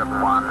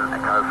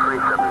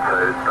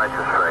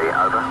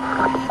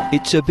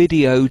a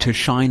video to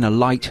shine a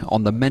light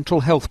on the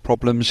mental health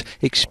problems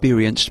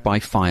experienced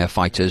by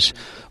firefighters.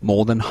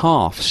 More than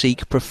half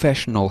seek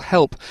professional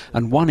help,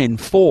 and 1 in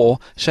 4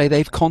 say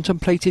they've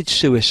contemplated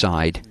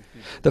suicide.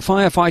 The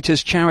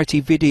firefighters' charity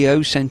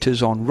video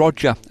centres on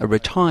Roger, a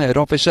retired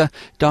officer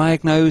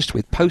diagnosed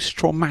with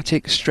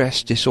post-traumatic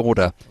stress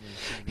disorder.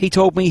 He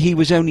told me he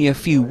was only a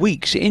few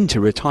weeks into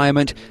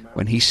retirement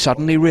when he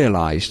suddenly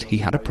realised he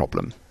had a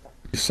problem.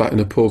 Sat in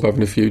a pub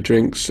having a few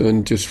drinks,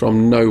 and just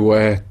from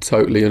nowhere,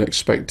 totally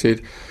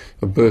unexpected,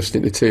 I burst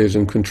into tears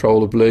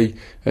uncontrollably,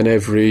 and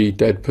every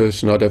dead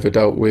person I'd ever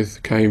dealt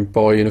with came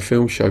by in a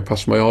film show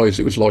past my eyes.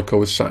 It was like I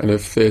was sat in a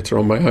theatre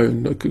on my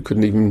own. I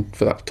couldn't even,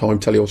 for that time,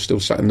 tell you I was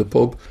still sat in the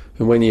pub.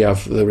 And when you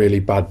have the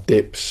really bad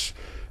dips,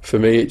 for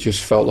me it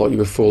just felt like you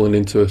were falling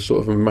into a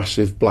sort of a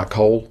massive black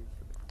hole.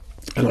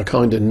 And I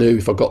kind of knew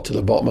if I got to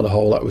the bottom of the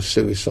hole, that was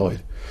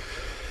suicide.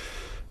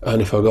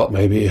 And if I got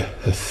maybe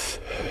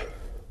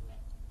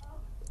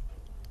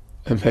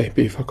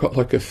if I got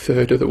like a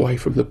third of the way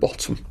from the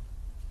bottom,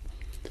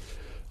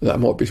 that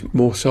might be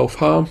more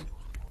self-harm.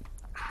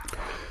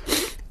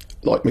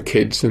 Like my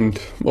kids and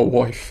my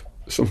wife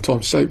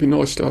sometimes say it'd be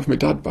nice to have my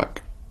dad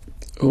back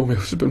or my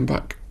husband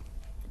back,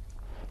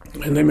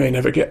 and they may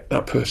never get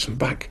that person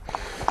back.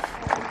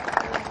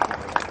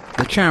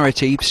 The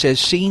charity says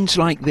scenes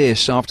like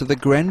this after the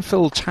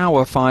Grenfell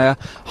Tower fire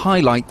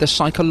highlight the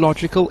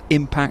psychological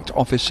impact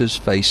officers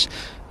face,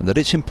 and that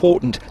it's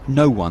important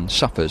no one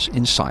suffers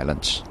in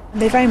silence.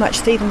 They very much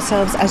see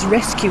themselves as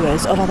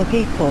rescuers of other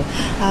people,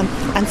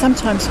 and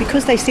sometimes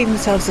because they see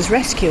themselves as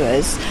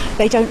rescuers,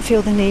 they don't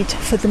feel the need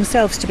for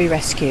themselves to be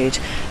rescued.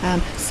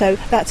 So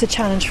that's a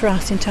challenge for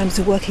us in terms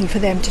of working for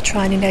them to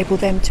try and enable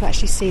them to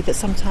actually see that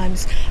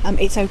sometimes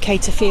it's okay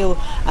to feel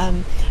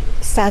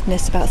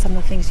sadness about some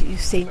of the things that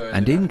you've seen.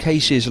 And in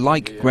cases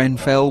like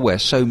Grenfell, where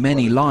so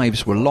many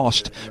lives were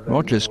lost,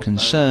 Roger's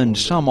concerned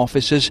some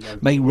officers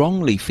may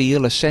wrongly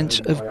feel a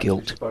sense of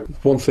guilt.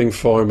 One thing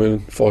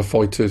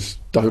firefighters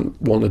don't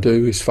want to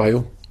do is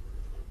fail.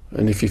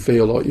 And if you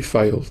feel like you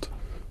failed,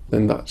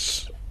 then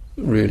that's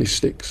really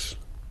sticks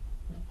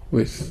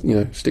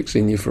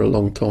in you for a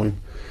long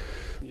time.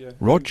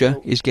 Roger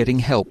is getting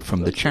help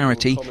from the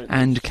charity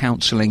and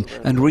counselling,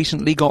 and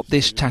recently got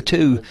this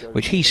tattoo,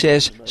 which he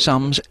says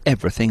sums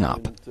everything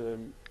up.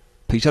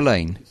 Peter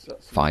Lane,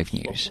 5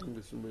 News.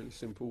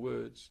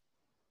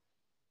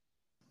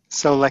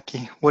 So,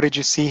 Lecky, what did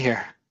you see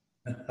here?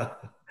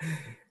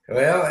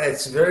 Well,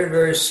 it's very,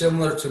 very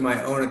similar to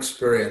my own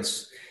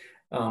experience.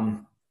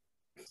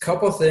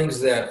 Couple things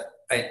that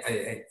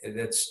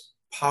that's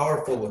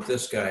powerful with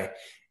this guy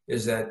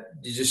is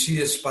that, did you see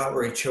the spot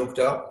where he choked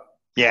up?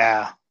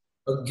 Yeah.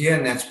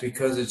 Again, that's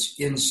because it's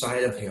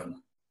inside of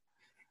him.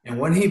 And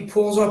when he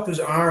pulls up his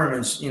arm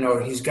and,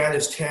 he's got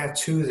his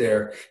tattoo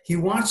there, he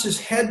wants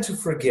his head to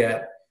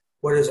forget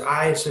what his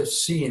eyes have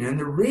seen. And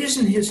the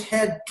reason his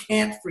head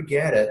can't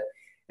forget it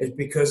is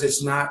because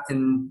it's not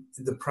in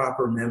the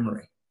proper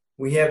memory.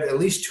 We have at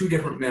least 2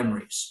 different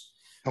memories.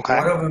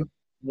 Okay.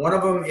 One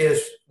of them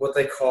is what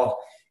they call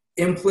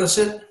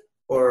implicit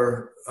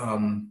or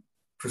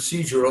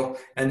procedural,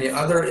 and the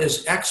other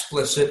is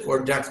explicit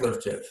or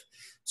declarative.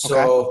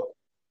 So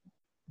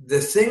the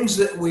things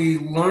that we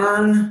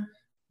learn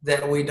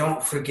that we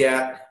don't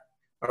forget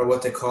are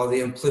what they call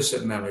the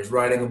implicit memories,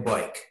 riding a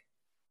bike.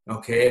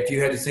 Okay, if you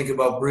had to think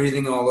about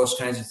breathing, all those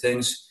kinds of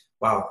things,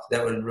 wow,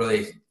 that would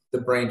really, the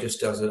brain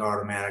just does it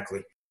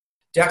automatically.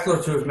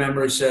 Declarative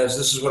memory says,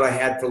 this is what I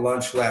had for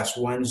lunch last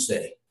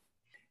Wednesday.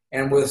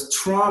 And with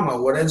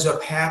trauma, what ends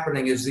up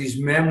happening is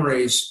these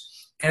memories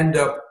end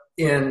up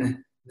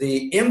in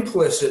the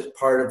implicit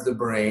part of the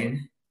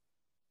brain,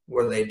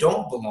 where they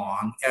don't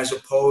belong, as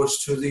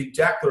opposed to the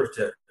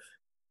declarative,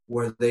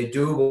 where they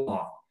do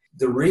belong.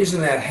 The reason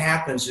that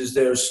happens is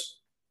there's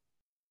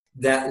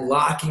that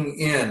locking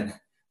in.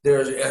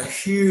 There's a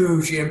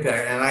huge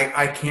impact, and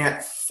I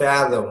can't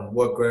fathom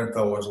what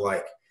Grenfell was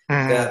like.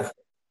 That,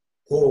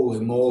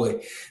 holy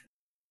moly.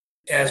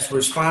 As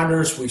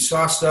responders, we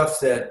saw stuff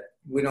that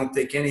we don't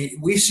think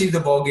we see the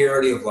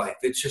vulgarity of life.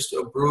 It's just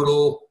a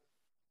brutal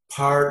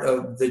part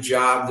of the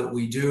job that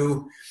we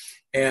do.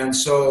 And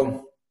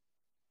so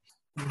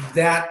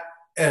that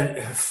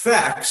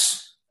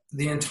affects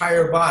the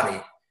entire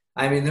body.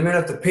 I mean, the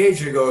minute the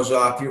pager goes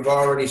off, you've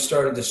already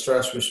started the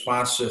stress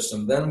response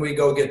system. Then we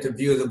go get to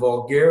view the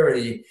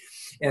vulgarity,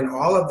 and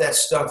all of that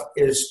stuff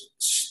is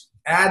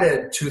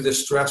added to the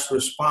stress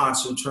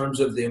response in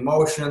terms of the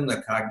emotion,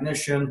 the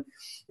cognition.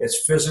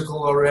 It's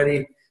physical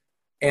already,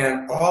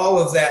 and all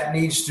of that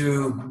needs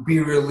to be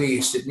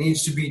released. It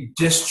needs to be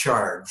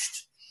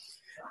discharged.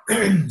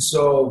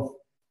 So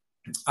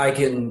I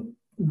can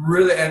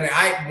really, and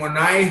when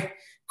I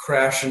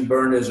crashed and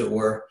burned, as it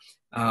were,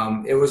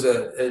 it was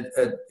a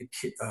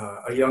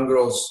young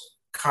girl's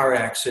car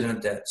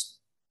accident that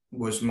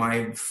was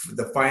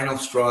the final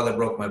straw that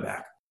broke my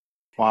back.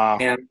 Wow.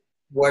 And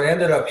what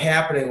ended up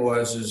happening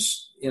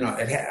was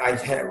I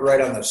had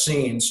right on the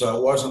scene, so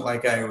it wasn't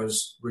like I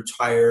was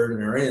retired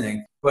or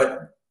anything.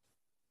 But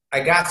I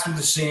got through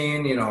the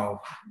scene,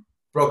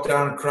 broke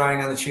down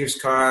crying on the chief's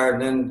car,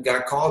 and then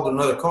got called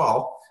another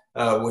call,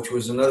 which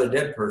was another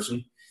dead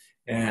person.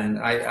 And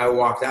I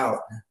walked out.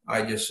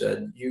 I just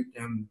said,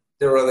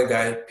 there were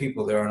other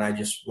people there, and I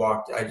just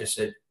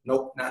said,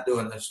 nope, not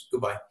doing this.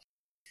 Goodbye.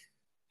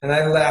 And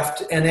I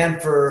left. And then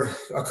for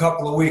a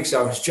couple of weeks,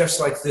 I was just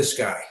like this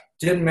guy.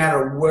 Didn't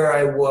matter where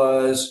I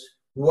was,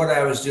 what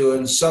I was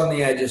doing.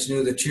 Suddenly I just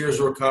knew the tears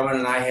were coming,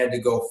 and I had to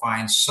go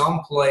find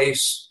some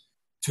place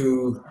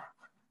to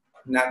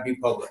not be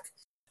public.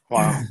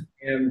 Wow.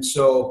 And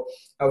so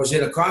I was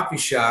in a coffee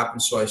shop,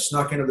 and so I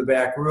snuck into the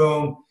back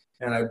room,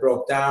 and I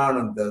broke down,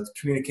 and the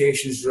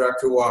communications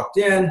director walked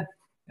in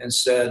and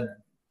said,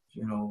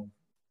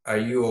 are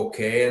you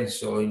okay? And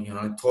so,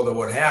 I told her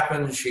what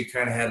happened. She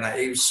kind of had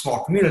it was a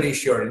small community.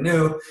 She already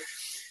knew.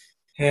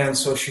 And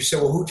so she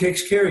said, well, who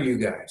takes care of you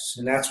guys?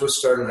 And that's what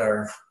started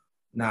our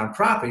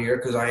nonprofit here,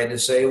 because I had to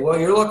say, well,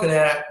 you're looking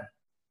at,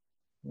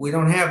 we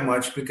don't have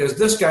much because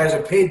this guy's a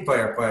paid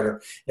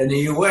firefighter. In the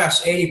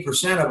U.S.,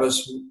 80% of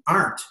us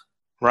aren't.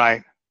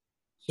 Right.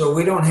 So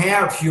we don't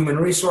have human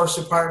resource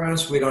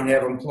departments. We don't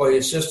have employee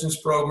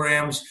assistance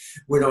programs.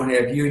 We don't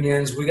have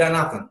unions. We got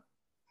nothing.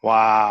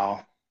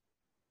 Wow.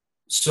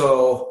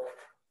 So,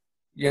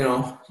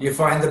 you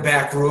find the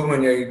back room,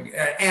 and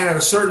at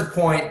a certain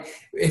point,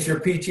 if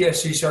your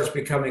PTSD starts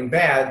becoming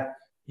bad,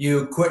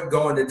 you quit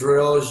going to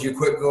drills, you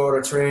quit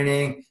going to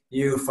training,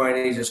 you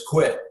finally just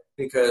quit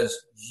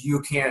because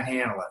you can't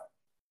handle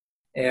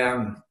it.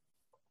 And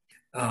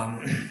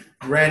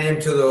ran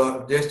into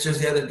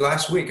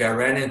last week, I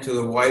ran into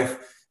the wife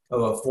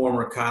of a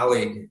former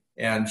colleague,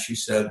 and she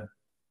said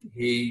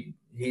he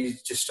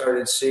just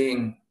started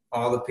seeing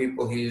all the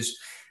people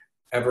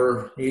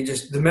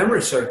the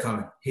memories started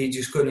coming. He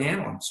just couldn't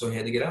handle them, so he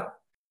had to get out.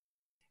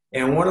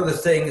 And one of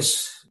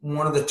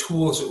the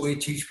tools that we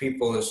teach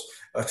people is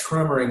a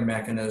tremoring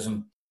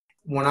mechanism.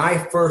 When I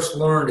first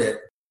learned it,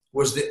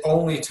 was the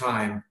only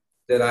time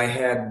that I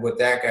had what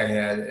that guy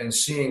had, and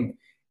seeing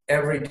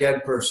every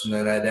dead person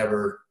that I'd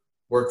ever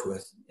worked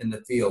with in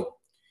the field.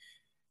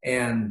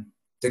 And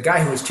the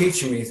guy who was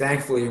teaching me,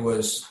 thankfully,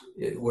 was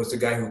the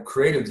guy who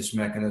created this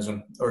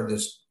mechanism, or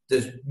this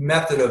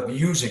method of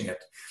using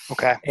it.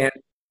 Okay.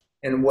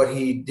 And what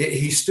he did,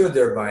 he stood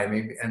there by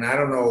me, and I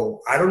don't know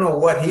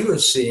what he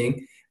was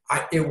seeing.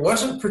 It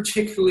wasn't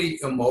particularly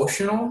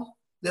emotional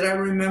that I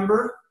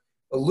remember,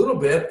 a little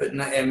bit, but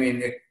not,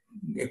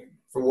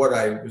 for what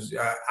I was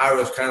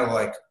kind of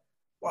like,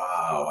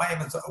 wow, I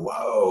haven't thought,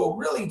 whoa,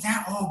 really?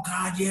 That? Oh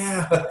God,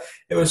 yeah.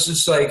 It was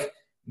just like,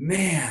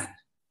 man,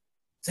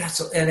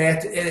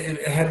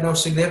 it had no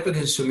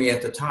significance to me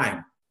at the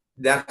time.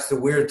 That's the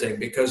weird thing,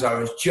 because I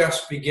was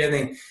just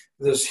beginning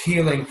this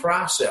healing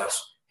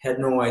process, had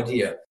no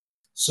idea.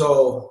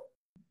 So,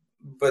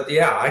 but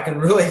yeah, I can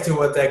relate to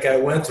what that guy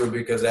went through,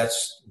 because that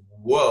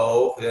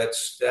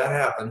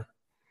happened.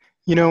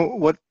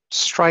 What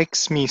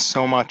strikes me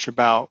so much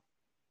about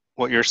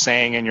what you're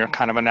saying and your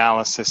kind of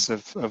analysis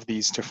of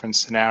these different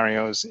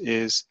scenarios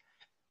is,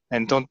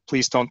 and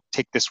please don't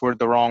take this word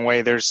the wrong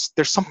way, there's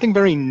something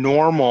very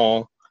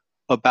normal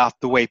about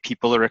the way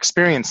people are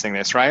experiencing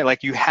this, right?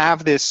 Like, you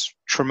have this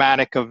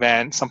traumatic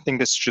event, something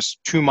that's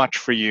just too much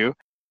for you,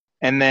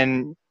 and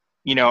then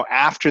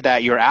after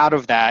that you're out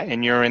of that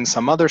and you're in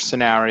some other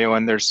scenario,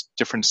 and there's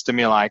different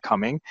stimuli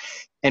coming,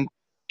 and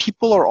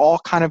people are all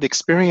kind of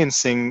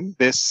experiencing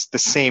this the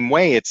same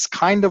way. It's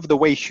kind of the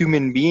way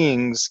human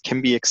beings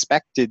can be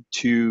expected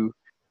to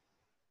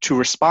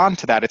respond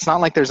to that. It's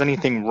not like there's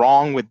anything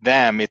wrong with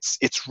them. It's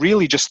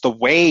really just the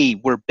way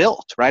we're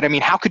built, right? I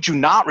mean, how could you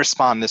not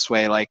respond this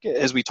way, like,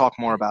 as we talk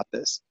more about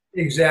this?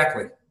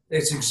 Exactly.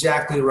 It's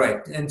exactly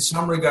right. In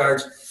some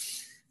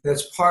regards,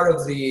 that's part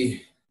of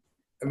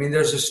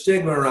there's a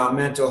stigma around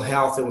mental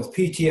health, and with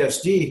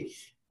PTSD,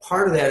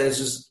 part of that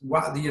is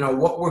what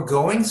we're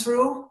going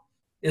through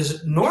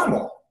is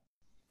normal.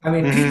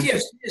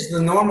 PTSD is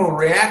the normal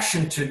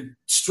reaction to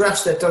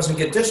stress that doesn't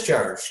get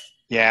discharged.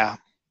 Yeah.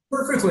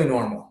 Perfectly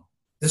normal.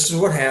 This is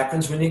what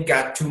happens when you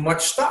got too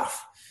much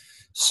stuff.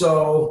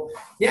 So,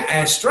 yeah,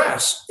 and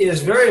stress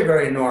is very,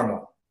 very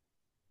normal.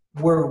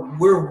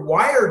 We're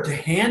wired to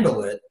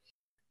handle it.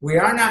 We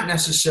are not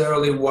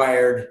necessarily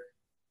wired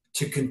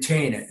to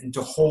contain it and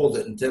to hold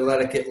it and to let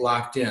it get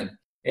locked in.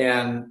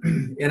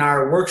 And in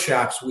our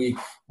workshops, we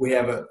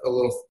have a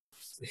little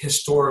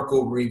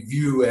historical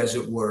review, as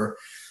it were,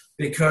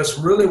 because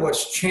really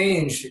what's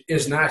changed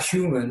is not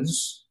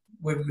humans.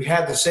 We've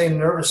had the same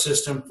nervous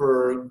system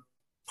for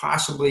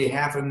possibly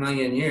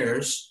 500,000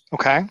 years.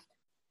 Okay.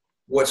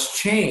 What's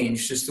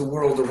changed is the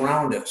world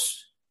around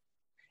us.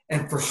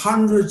 And for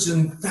hundreds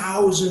and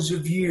thousands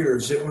of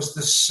years, it was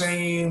the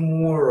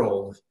same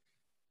world.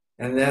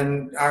 And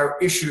then our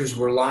issues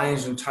were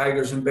lions and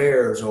tigers and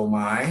bears, oh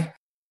my.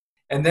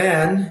 And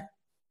then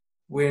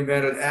we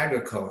invented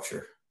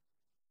agriculture.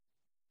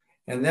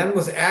 And then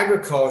with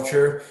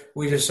agriculture,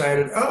 we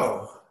decided,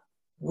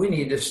 we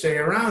need to stay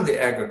around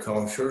the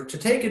agriculture to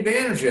take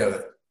advantage of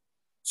it.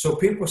 So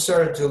people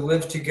started to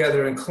live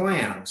together in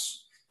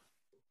clans.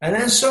 And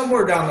then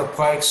somewhere down the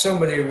pike,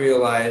 somebody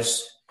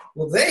realized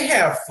Well, they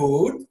have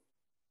food,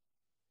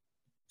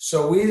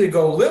 so we either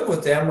go live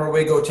with them or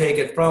we go take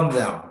it from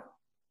them.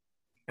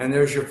 And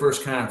there's your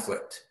first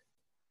conflict.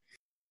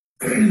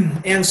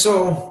 And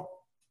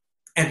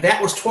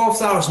that was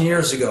 12,000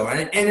 years ago.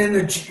 And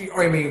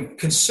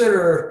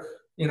consider,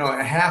 a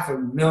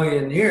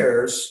 500,000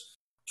 years,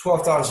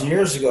 12,000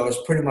 years ago is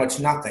pretty much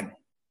nothing.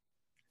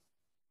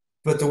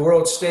 But the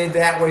world stayed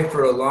that way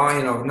for a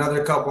long,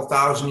 another couple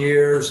thousand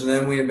years, and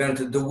then we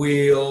invented the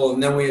wheel,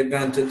 and then we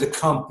invented the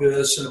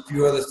compass and a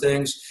few other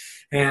things.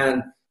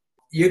 And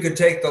you could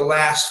take the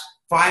last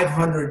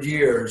 500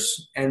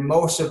 years, and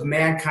most of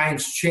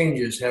mankind's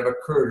changes have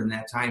occurred in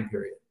that time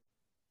period.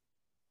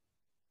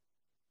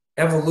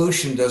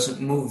 Evolution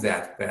doesn't move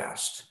that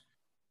fast.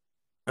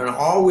 And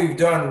all we've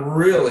done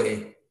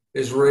really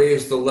is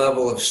raise the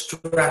level of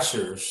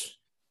stressors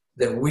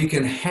that we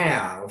can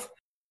have,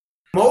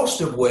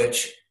 most of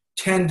which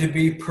tend to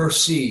be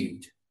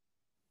perceived.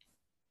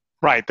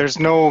 Right. There's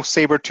no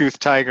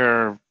saber-toothed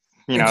tiger,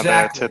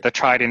 Exactly. the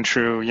tried and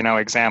true,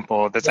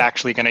 example that's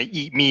actually going to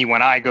eat me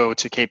when I go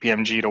to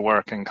KPMG to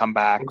work and come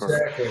back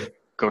or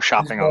go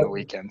shopping on the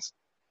weekends.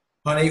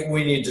 Honey,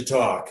 we need to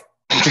talk.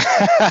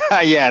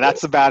 Yeah,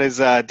 that's about as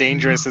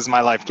dangerous as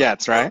my life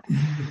gets, right?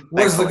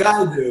 What does the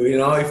guy do?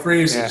 He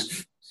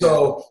freezes. Yeah.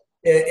 So,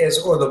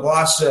 or the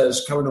boss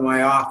says, come to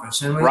my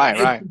office. And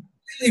right.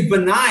 Really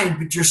benign,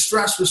 but your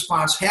stress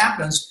response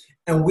happens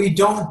and we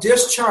don't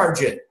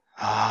discharge it.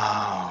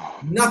 Oh.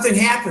 Nothing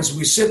happens.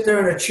 We sit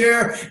there in a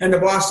chair and the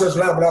boss says,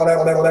 blah, blah,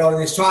 blah, blah, blah,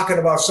 and he's talking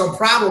about some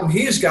problem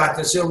he's got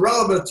that's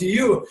irrelevant to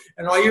you.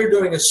 And all you're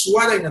doing is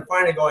sweating and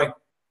finally going,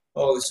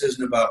 oh, this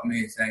isn't about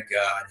me, thank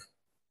God.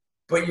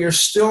 But you're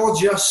still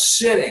just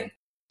sitting.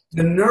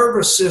 The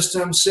nervous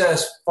system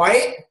says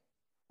fight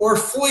or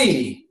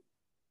flee.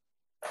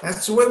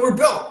 That's the way we're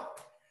built.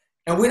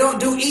 And we don't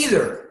do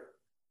either.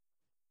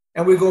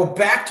 And we go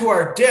back to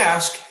our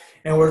desk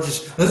and we're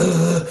just,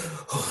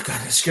 oh God,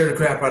 that scared the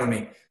crap out of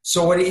me.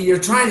 So when you're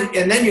trying to,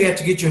 and then you have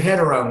to get your head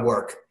around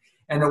work.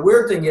 And the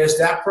weird thing is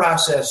that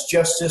process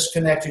just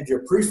disconnected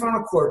your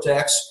prefrontal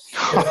cortex,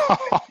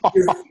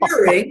 your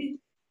hearing,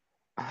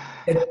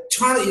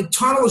 it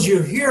tunnels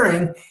your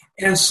hearing.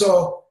 And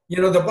so,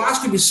 the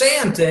boss could be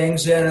saying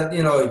things and,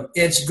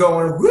 it's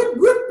going whoop,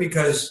 whoop,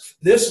 because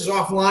this is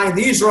offline,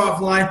 these are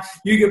offline.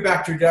 You get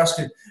back to your desk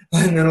and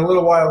then a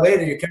little while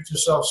later you catch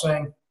yourself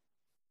saying,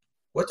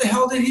 what the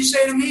hell did he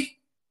say to me?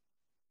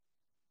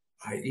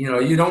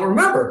 You don't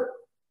remember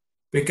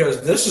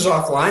because this is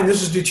offline,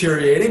 this is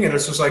deteriorating, and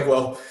it's just like,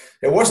 well,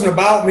 it wasn't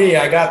about me.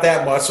 I got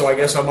that much, so I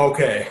guess I'm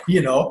okay,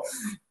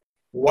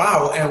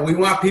 Wow, and we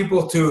want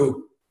people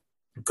to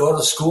go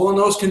to school in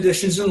those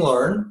conditions and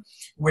learn.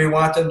 We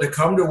want them to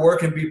come to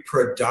work and be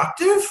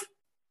productive.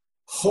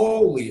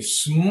 Holy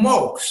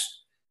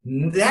smokes,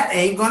 that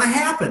ain't going to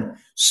happen.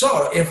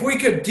 So if we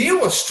could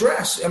deal with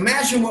stress,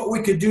 imagine what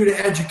we could do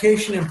to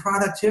education and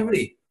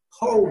productivity.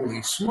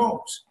 Holy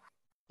smokes.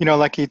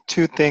 Lucky,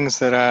 two things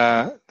that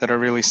are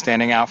really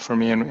standing out for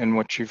me in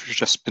what you've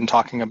just been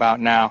talking about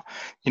now.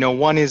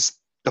 One is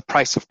the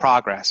price of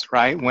progress,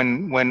 right?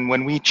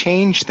 When we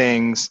change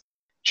things,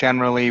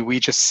 generally we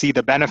just see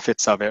the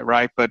benefits of it,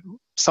 right? But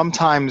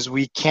sometimes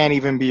we can't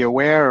even be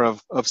aware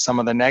of some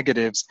of the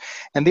negatives.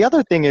 And the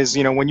other thing is,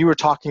 when you were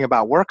talking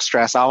about work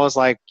stress, I was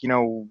like,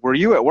 were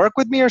you at work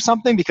with me or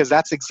something? Because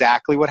that's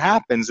exactly what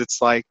happens.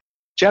 It's like,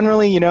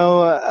 generally,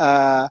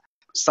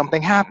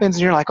 something happens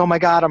and you're like, oh my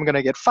God, I'm going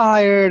to get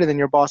fired. And then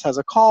your boss has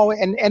a call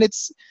and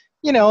it's,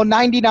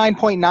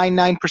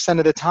 99.99%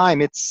 of the time,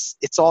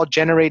 it's all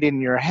generated in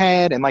your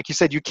head. And like you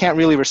said, you can't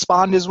really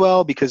respond as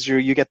well because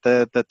you get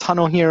the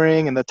tunnel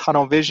hearing and the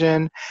tunnel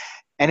vision.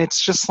 And it's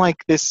just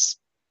like this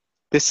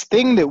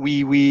thing that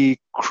we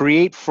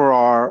create for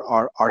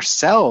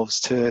ourselves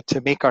to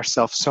make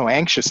ourselves so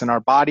anxious, and our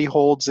body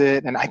holds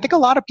it. And I think a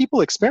lot of people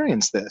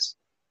experience this.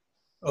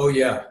 Oh,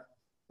 yeah.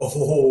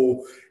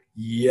 Oh,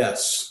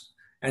 yes.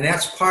 And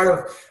that's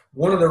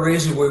one of the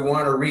reasons we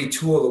want to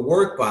retool the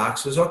work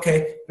box is,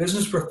 okay,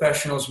 business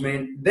professionals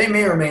may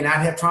or may not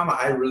have trauma.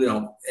 I really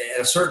don't.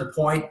 At a certain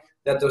point,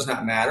 that does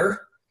not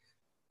matter.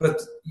 But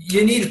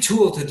you need a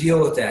tool to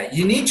deal with that.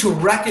 You need to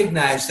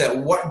recognize that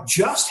what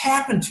just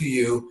happened to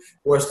you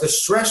was the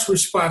stress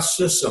response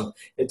system.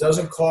 It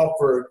doesn't call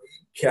for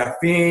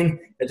caffeine.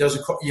 It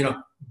doesn't call,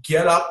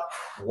 get up,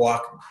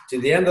 walk to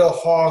the end of the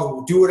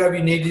hall, do whatever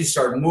you need to,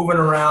 start moving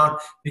around,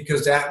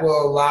 because that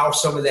will allow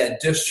some of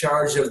that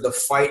discharge of the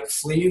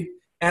fight-flee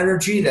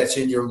energy that's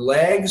in your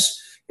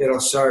legs. It'll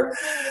start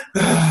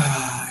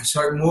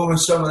moving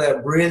some of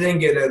that breathing,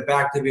 get it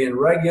back to being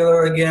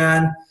regular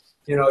again,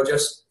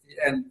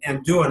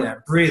 and doing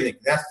that, breathing.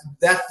 That's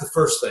the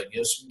first thing,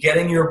 is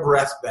getting your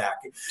breath back.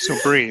 So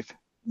breathe.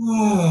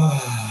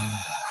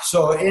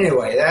 So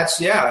anyway,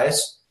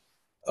 it's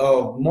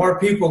more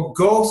people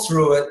go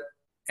through it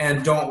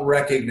and don't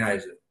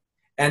recognize it.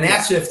 And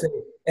that's if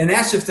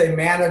they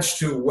manage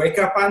to wake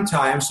up on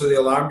time, so the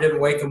alarm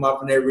didn't wake them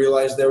up and they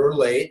realized they were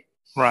late.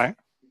 Right.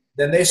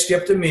 Then they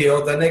skipped a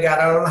meal. Then they got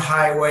out on the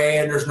highway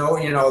and there's no,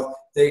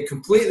 they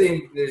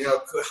completely,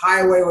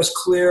 highway was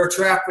clear,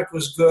 traffic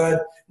was good,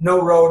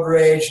 no road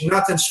rage,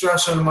 nothing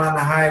stressing them on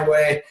the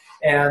highway,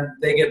 and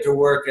they get to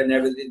work and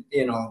everything,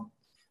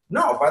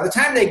 No, by the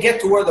time they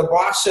get to where the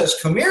boss says,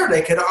 come here,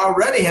 they could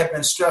already have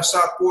been stressed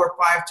out 4 or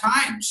 5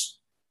 times.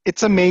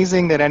 It's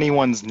amazing that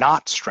anyone's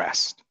not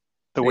stressed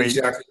the way.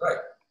 Exactly right.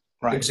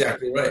 Right.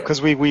 Exactly right.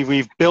 Because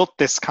we've built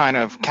this kind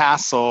of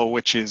castle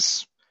which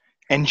is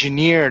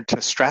engineered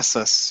to stress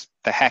us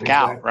the heck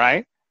out,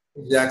 right?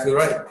 Exactly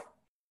right.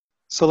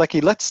 So,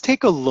 Lecky, let's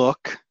take a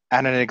look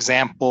at an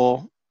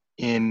example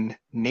in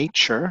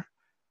nature,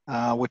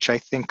 which I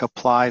think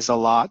applies a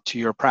lot to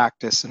your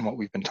practice and what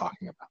we've been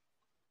talking about.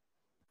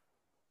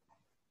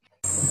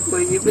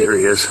 Well, you there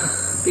he is.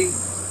 Be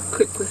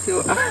quick with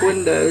your up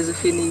windows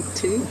if you need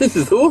to. This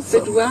is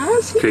awesome. It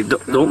was. Okay,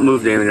 don't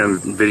move, Danny. I'm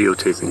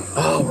videotaping.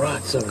 Oh,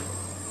 right, sorry.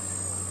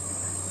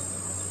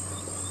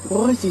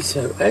 Why is he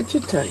so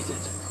agitated?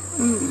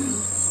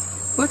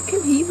 What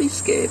can he be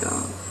scared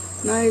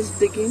of? Now he's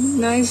digging,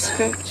 now he's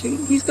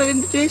scratching. He's got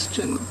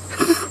indigestion.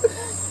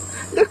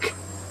 Look.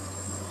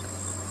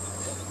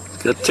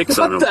 He's got ticks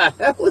on him. What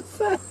the hell is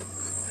that?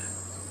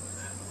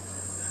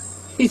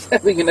 He's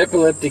having an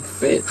epileptic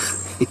fit.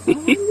 I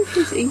wonder if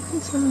he's eating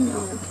something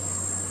odd.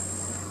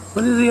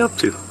 What is he up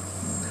to?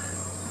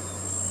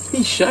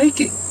 He's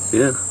shaking.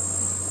 Yeah.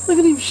 Look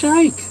at him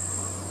shake.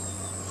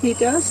 He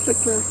does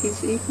look like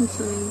he's eaten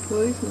something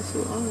poisonous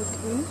or odd,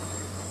 yeah?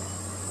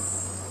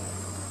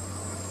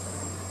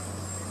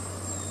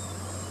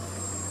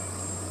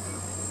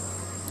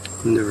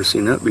 I've never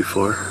seen that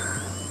before.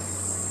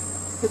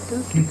 It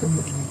does look a bit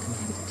like a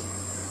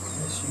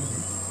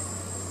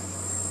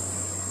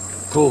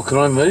Paul, can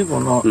I move or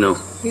not? No.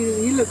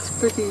 He looks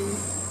pretty...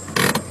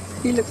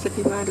 He looks like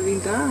he might have been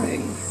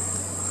dying.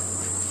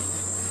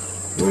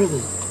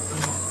 Really?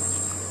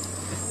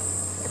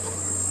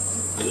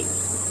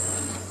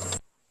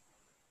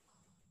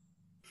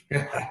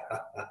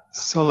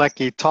 So,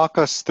 Lecky, talk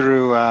us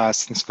through,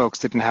 since folks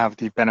didn't have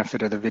the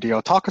benefit of the video,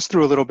 talk us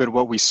through a little bit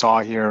what we saw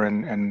here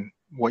and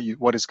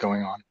what is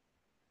going on.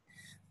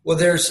 Well,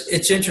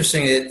 it's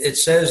interesting. It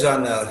says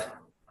on the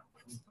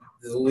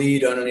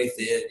lead underneath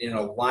it,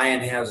 lion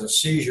has a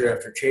seizure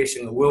after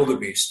chasing the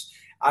wildebeest.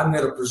 I'm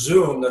going to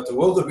presume that the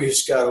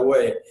wildebeest got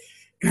away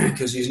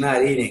because he's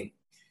not eating.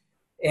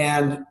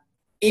 And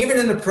even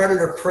in the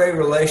predator-prey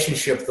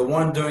relationship, the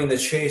one doing the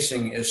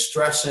chasing is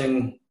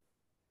stressing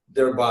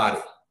their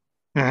body,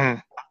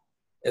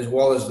 as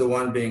well as the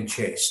one being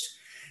chased.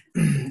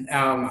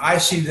 I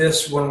see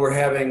this when we're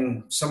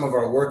having some of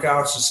our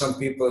workouts, and some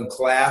people in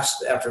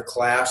class, after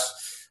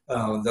class,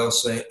 they'll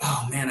say,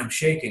 oh man, I'm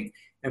shaking.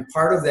 And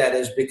part of that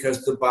is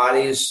because the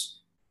body's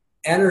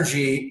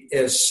energy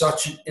is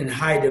such in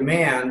high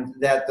demand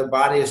that the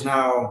body is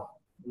now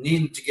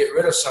needing to get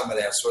rid of some of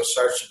that, so it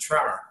starts to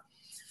tremor.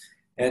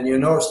 And you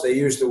notice they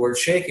use the word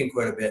shaking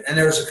quite a bit. And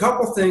there's a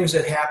couple things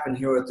that happen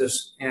here with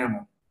this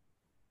animal.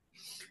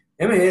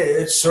 I mean,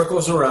 it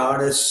circles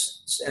around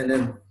and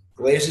then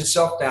lays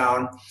itself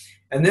down,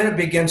 and then it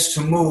begins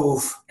to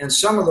move, and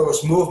some of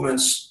those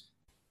movements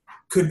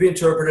could be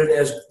interpreted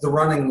as the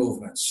running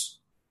movements.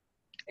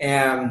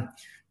 And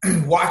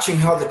watching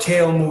how the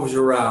tail moves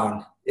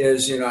around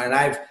is, and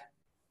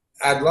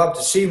I'd love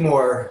to see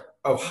more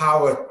of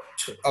how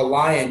a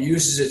lion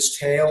uses its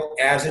tail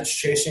as it's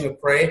chasing a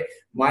prey.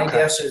 My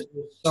guess is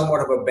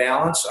somewhat of a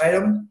balance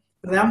item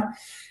for them.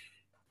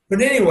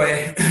 But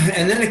anyway,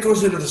 and then it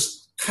goes into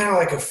this kind of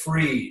like a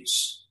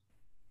freeze.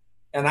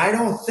 And I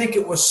don't think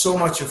it was so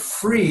much a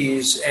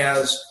freeze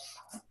as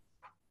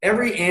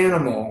every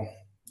animal,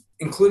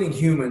 including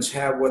humans,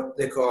 have what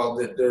they call,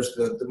 there's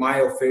the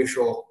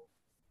myofascial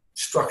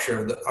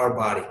structure of our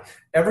body.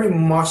 Every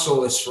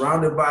muscle is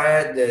surrounded by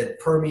it, that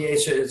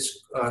permeates it.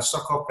 It's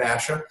stuff called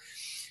fascia.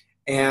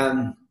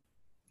 And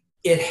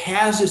it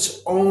has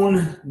its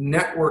own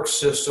network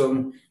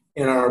system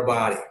in our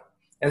body.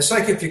 And it's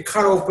like if you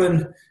cut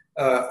open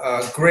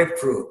a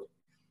grapefruit,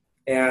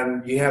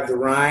 and you have the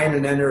rind,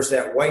 and then there's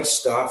that white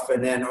stuff,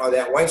 and then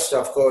that white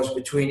stuff goes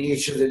between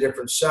each of the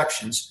different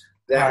sections.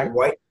 That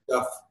white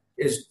stuff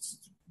is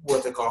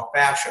what they call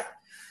fascia.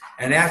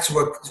 And that's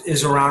what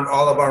is around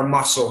all of our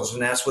muscles,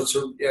 and that's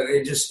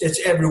it's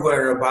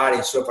everywhere in our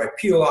body. So if I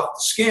peel off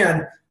the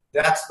skin,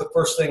 that's the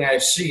first thing I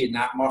see,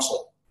 not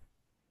muscle.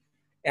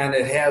 And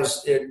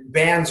it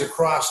bands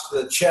across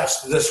the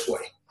chest this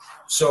way.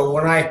 So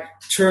when I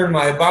turn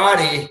my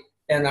body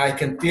and I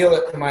can feel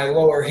it in my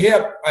lower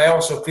hip, I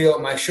also feel it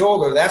in my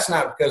shoulder. That's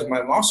not because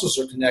my muscles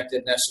are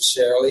connected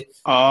necessarily.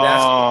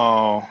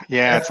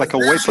 It's like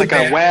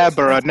a web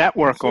or a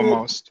network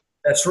almost.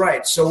 That's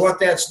right. So what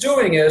that's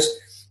doing is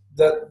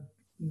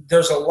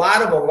there's a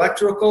lot of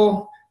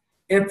electrical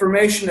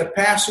information that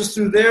passes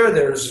through there.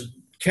 There's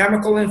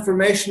chemical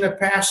information that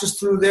passes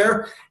through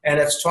there, and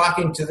it's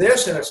talking to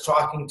this and it's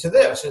talking to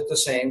this at the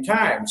same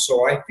time.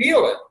 So I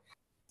feel it.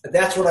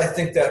 That's what I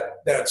think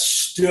that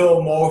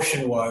still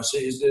motion was.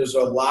 There's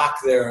a lock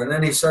there, and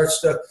then he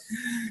starts to,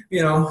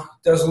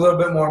 does a little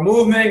bit more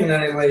movement, and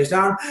then he lays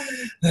down,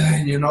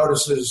 and you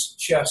notice his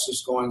chest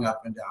is going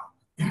up and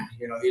down.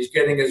 He's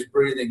getting his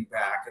breathing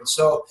back. And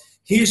so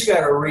he's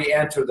got to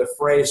re-enter the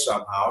fray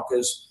somehow,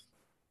 because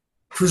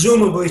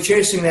presumably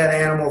chasing that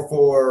animal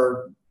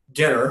for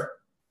dinner.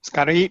 It's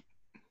got to eat.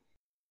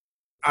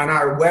 On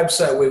our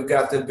website, we've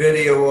got the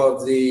video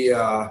of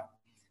the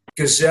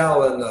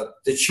gazelle and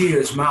the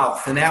cheetah's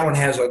mouth, and that one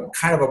has a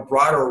kind of a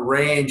broader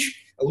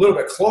range, a little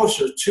bit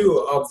closer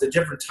too, of the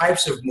different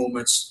types of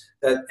movements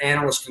that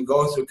animals can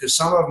go through, because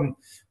some of them,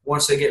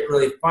 once they get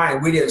really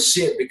fine, we didn't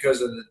see it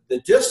because of the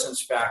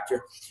distance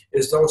factor,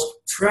 is those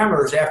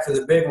tremors after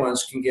the big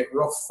ones can get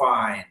real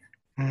fine,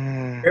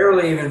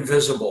 barely even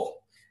visible.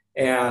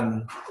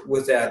 And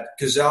with that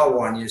gazelle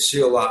one, you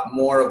see a lot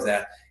more of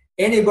that.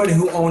 Anybody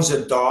who owns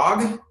a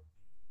dog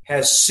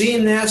has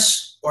seen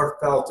this or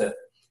felt it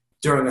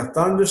during a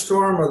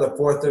thunderstorm or the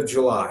 4th of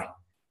July.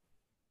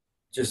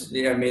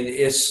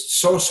 It's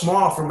so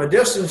small from a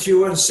distance you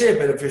wouldn't see it,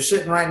 but if you're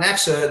sitting right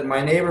next to it,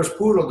 my neighbor's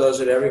poodle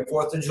does it every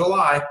 4th of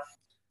July,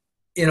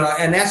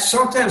 and that's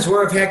sometimes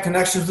where I've had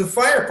connections with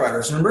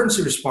firefighters and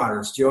emergency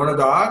responders. Do you own a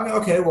dog?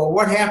 Okay, well,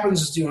 what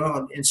happens,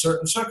 in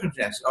certain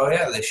circumstances? Oh,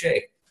 yeah, they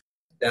shake.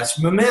 That's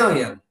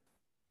mammalian.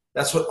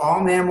 That's what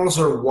all mammals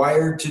are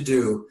wired to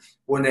do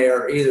when they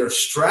are either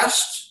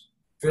stressed,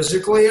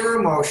 physically or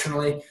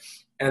emotionally,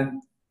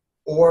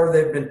 or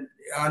they've been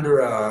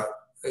under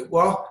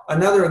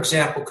another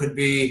example could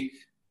be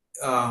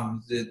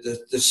the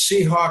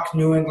Seahawks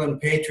New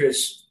England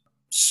Patriots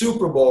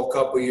Super Bowl a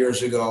couple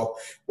years ago,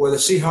 where the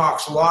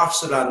Seahawks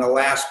lost it on the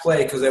last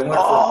play because they went for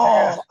a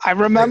pass. I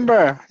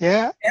remember.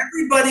 Yeah.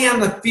 Everybody on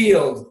the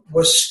field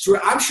was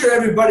I'm sure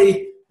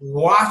everybody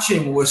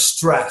watching was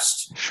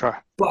stressed.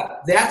 Sure.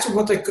 But that's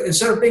what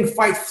instead of being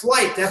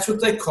fight-flight, that's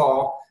what they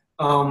call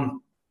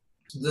the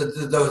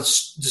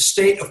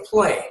state of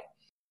play.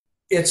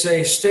 It's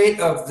a state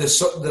of the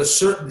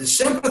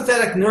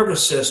sympathetic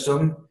nervous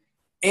system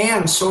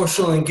and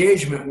social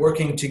engagement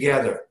working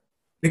together.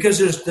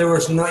 Because there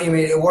was no,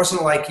 it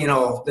wasn't like, they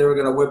were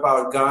going to whip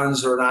out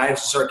guns or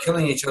knives and start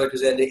killing each other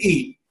because they had to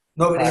eat.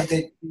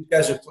 These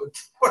guys are,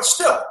 but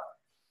still,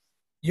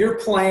 you're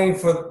playing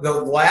for the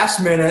last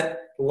minute,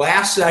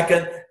 last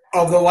second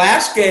of the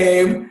last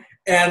game,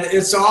 and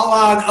it's all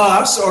on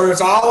us or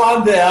it's all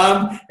on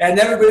them, and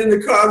everybody in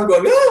the car is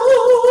going,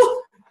 oh!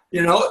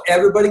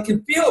 Everybody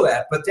can feel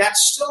that, but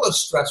that's still a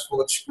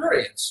stressful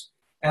experience.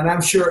 And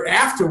I'm sure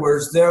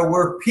afterwards there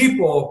were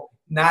people,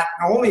 not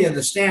only in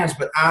the stands,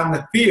 but on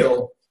the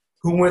field,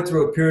 who went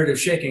through a period of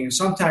shaking. And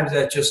sometimes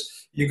that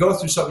you go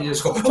through something, you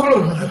just go,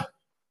 oh!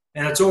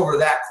 And it's over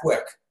that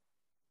quick.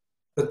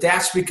 But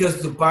that's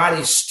because the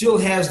body still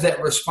has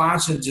that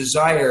response and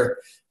desire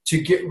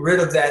to get rid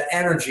of that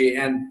energy.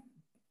 And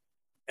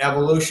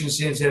evolution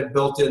seems to have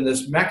built in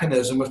this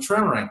mechanism of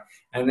tremoring.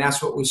 And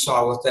that's what we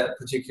saw with that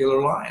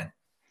particular lion.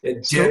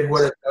 It did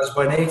what it does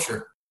by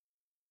nature.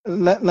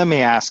 Let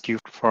me ask you,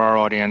 for our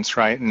audience,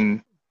 right,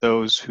 and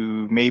those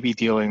who may be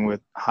dealing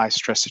with high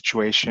stress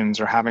situations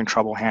or having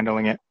trouble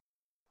handling it,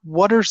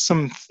 what are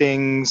some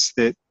things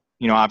that,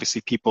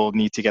 obviously people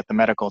need to get the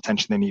medical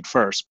attention they need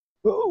first.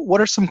 What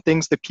are some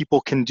things that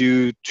people can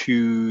do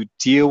to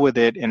deal with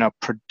it in a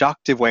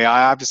productive way?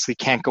 I obviously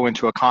can't go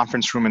into a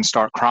conference room and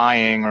start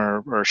crying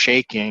or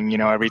shaking,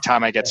 every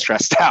time I get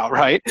stressed out,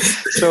 right?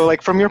 So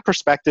from your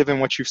perspective and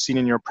what you've seen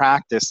in your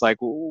practice,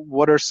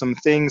 what are some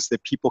things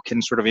that people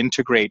can sort of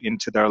integrate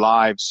into their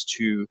lives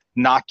to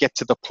not get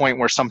to the point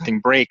where something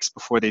breaks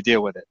before they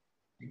deal with it?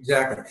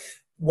 Exactly.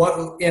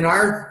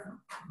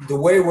 The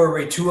way we're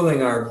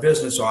retooling our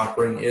business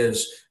offering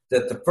is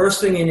that the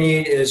first thing you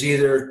need is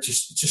either to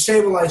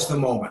stabilize the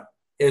moment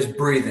is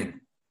breathing.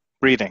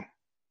 Breathing.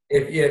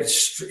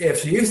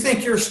 If you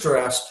think you're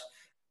stressed,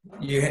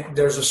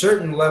 there's a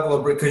certain level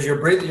of because your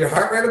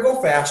heart rate will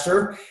go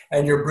faster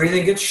and your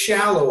breathing gets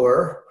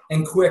shallower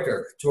and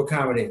quicker to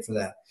accommodate for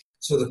that.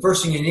 So the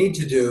first thing you need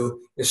to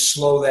do is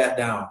slow that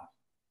down,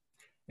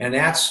 and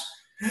that's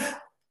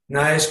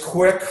nice,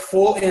 quick,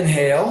 full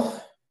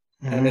inhale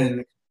and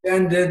an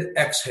extended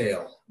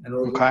exhale.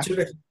 And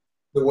typically,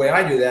 the way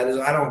I do that is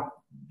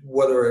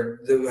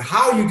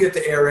how you get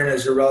the air in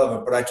is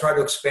irrelevant, but I try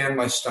to expand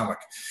my stomach.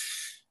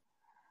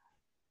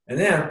 And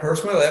then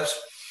purse my lips.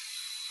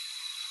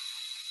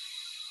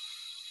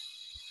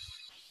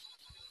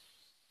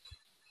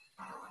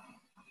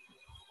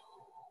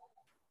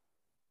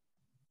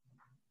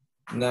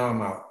 Now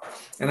I'm out.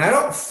 And I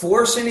don't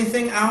force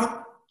anything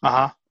out.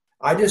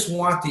 I just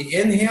want the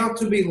inhale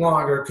to be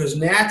longer because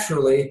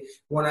naturally,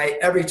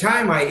 every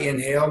time I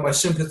inhale, my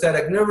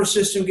sympathetic nervous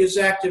system gets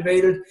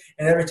activated,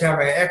 and every time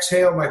I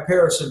exhale, my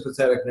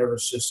parasympathetic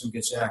nervous system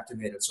gets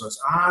activated. So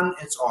it's on,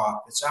 it's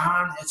off, it's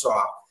on, it's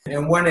off.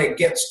 And when it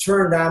gets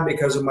turned on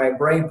because of my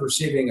brain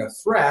perceiving a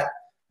threat,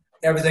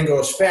 everything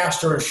goes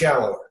faster and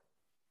shallower.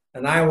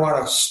 And I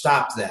want to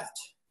stop that.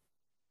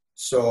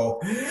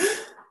 So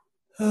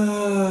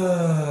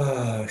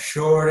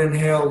short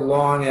inhale,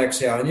 long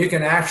exhale. And you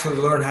can actually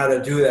learn how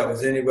to do that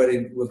with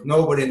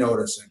nobody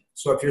noticing.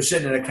 So if you're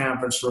sitting in a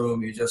conference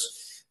room, you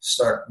just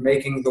start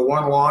making the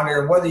one longer.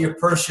 And whether you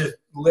purse your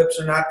lips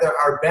or not, there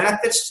are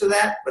benefits to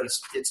that, but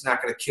it's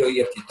not going to kill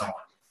you if you don't.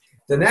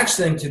 The next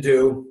thing to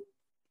do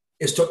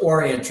is to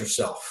orient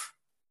yourself.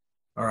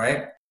 All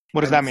right?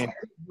 What does that mean?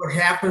 What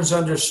happens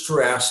under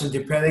stress, and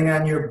depending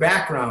on your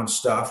background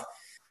stuff,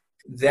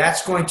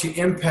 that's going to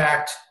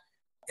impact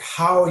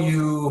how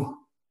you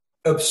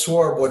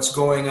absorb what's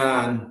going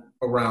on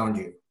around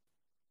you.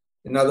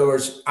 In other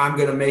words, I'm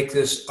going to make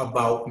this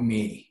about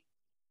me,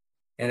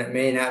 and it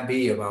may not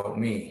be about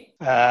me.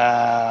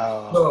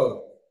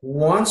 So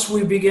once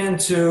we begin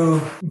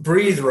to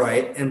breathe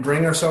right and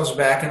bring ourselves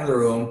back into the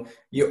room,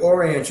 you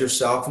orient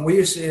yourself. And we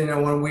used to,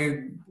 when we,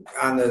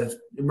 on the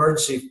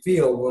emergency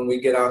field, when we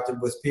get out there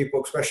with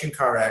people, especially in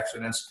car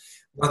accidents,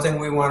 one thing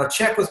we want to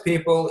check with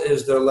people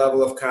is their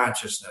level of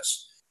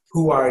consciousness.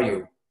 Who are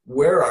you?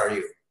 Where are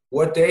you?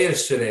 What day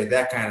is today?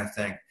 That kind of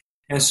thing.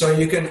 And so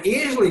you can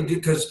easily do,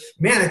 because,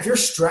 man, if you're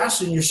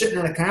stressed and you're sitting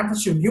in a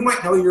conference room, you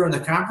might know you're in the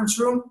conference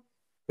room,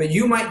 but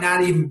you might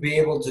not even be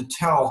able to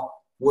tell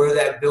where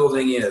that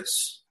building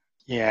is.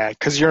 Yeah,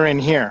 because you're in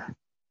here.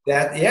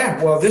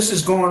 Well, this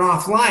is going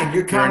offline.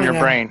 You're in your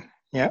brain.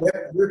 Yeah.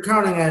 You're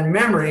counting on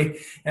memory,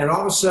 and all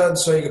of a sudden,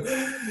 so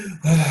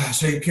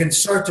you can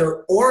start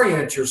to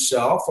orient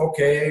yourself.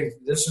 Okay,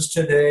 this is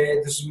today.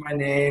 This is my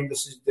name.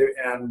 Okay,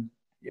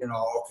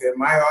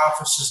 my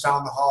office is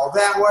down the hall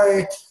that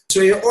way.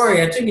 So you're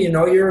orienting.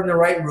 You're in the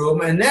right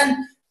room, and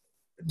then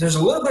there's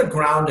a little bit of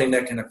grounding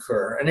that can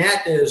occur, and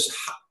that is,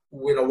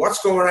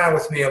 what's going on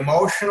with me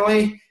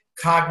emotionally,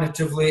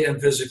 cognitively,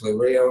 and physically.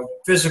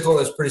 Physical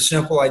is pretty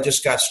simple. I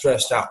just got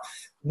stressed out.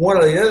 One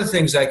of the other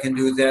things I can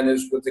do then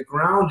is with the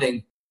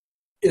grounding,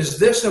 is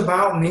this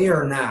about me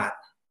or not?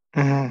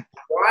 Mm-hmm.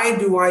 Why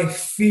do I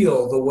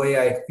feel the way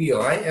I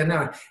feel?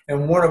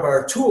 And one of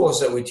our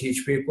tools that we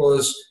teach people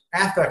is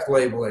affect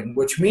labeling,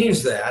 which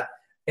means that,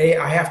 A,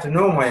 I have to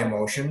know my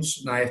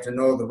emotions, and I have to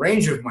know the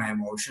range of my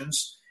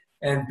emotions,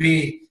 and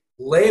B,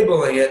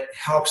 labeling it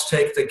helps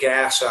take the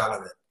gas out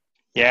of it.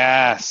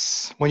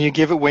 Yes. When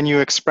you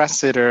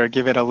express it or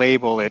give it a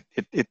label, it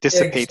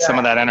dissipates some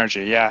of that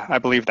energy. Yeah, I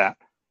believe that.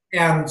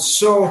 And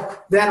so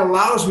that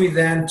allows me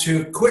then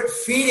to quit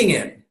feeding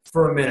it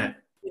for a minute.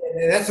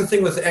 And that's the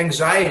thing with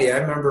anxiety. I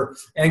remember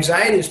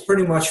anxiety is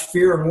pretty much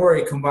fear and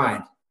worry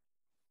combined.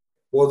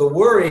 Well, the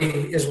worry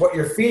is what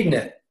you're feeding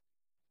it.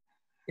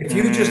 If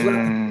you just let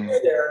it be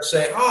there and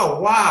say, oh,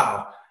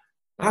 wow,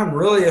 I'm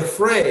really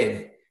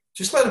afraid,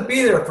 just let it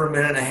be there for a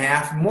minute and a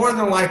half. More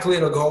than likely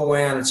it'll go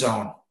away on its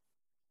own.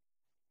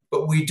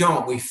 But we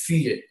don't. We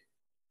feed it.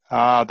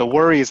 The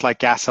worry is like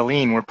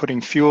gasoline. We're putting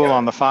fuel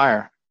on the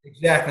fire.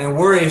 Exactly. And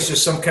worry is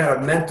just some kind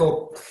of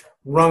mental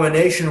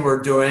rumination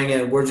we're doing,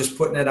 and we're just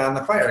putting it on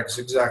the fire. That's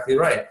exactly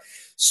right.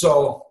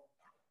 So,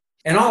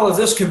 and all of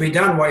this can be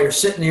done while you're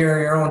sitting here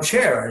in your own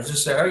chair.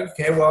 Just say,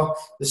 okay, well,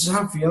 this is how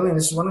I'm feeling.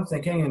 This is what I'm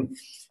thinking. And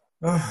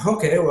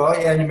okay, well,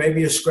 yeah, and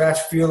maybe you scratch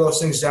a few of those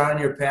things down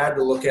on your pad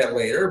to look at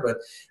later, but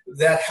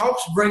that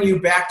helps bring you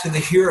back to the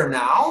here and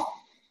now.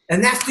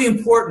 And that's the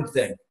important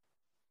thing.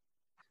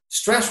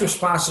 Stress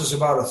response is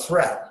about a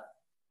threat.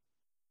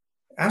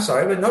 I'm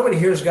sorry, but nobody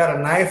here's got a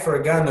knife or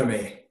a gun to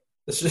me.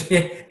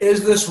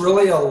 Is this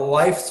really a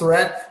life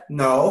threat?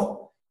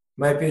 No.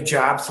 Might be a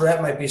job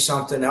threat, might be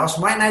something else.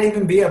 Might not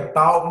even be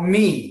about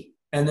me.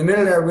 And the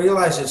minute I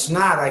realize it's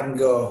not, I can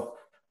go,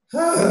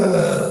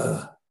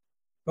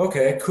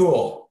 okay,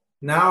 cool.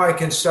 Now I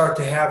can start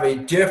to have a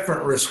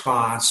different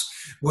response,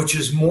 which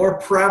is more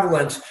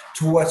prevalent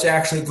to what's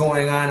actually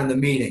going on in the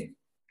meeting.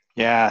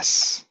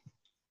 Yes,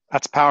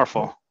 that's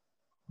powerful.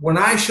 When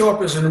I show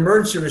up as an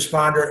emergency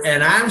responder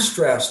and I'm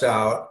stressed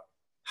out,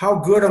 how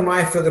good am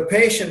I for the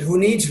patient who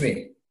needs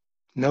me?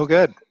 No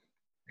good.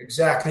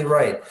 Exactly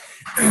right.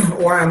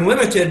 Or I'm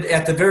limited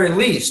at the very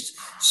least.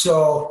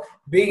 So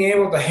being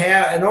able to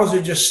have, and those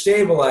are just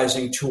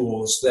stabilizing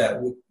tools that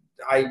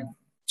I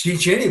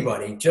teach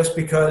anybody, just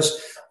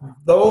because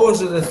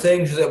those are the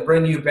things that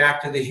bring you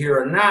back to the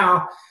here and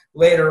now.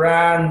 Later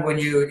on,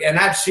 and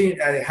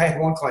I had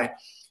one client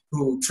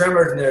who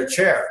tremored in their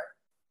chair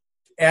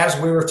as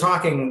we were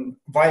talking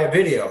via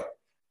video.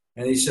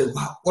 And he said,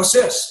 wow, what's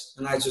this?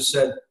 And I just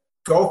said,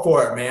 go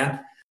for it,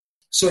 man.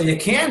 So you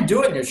can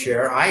do it in your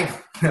chair.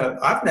 I've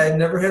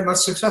never had much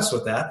success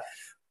with that.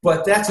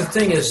 But that's the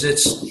thing is,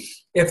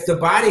 if the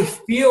body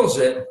feels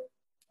it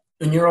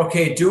and you're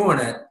okay doing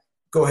it,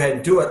 go ahead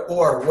and do it,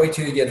 or wait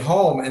till you get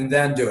home and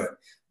then do it.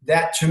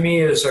 That to me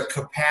is a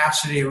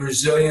capacity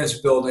resilience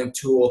building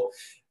tool.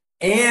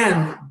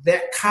 And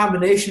that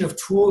combination of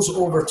tools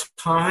over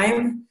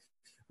time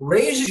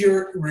raises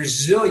your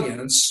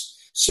resilience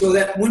so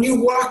that when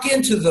you walk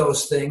into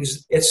those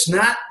things, it's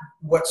not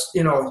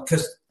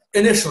because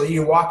initially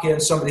you walk in,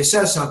 somebody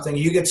says something,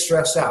 you get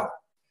stressed out.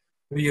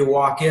 You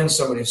walk in,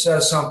 somebody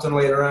says something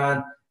later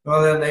on,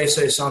 well, then they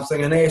say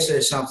something and they say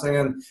something.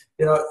 And,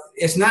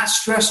 it's not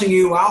stressing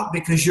you out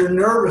because your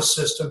nervous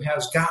system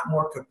has got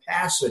more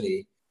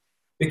capacity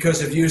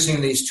because of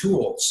using these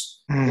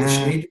tools, which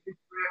need to be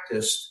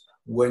practiced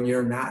when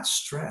you're not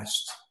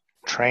stressed.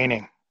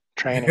 Training.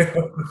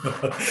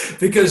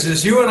 Because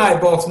as you and I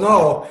both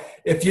know,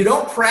 if you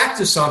don't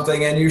practice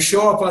something and you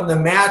show up on the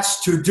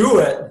mats to do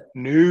it,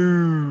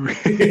 no.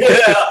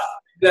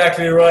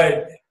 Exactly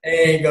right.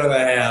 Ain't gonna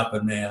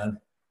happen, man.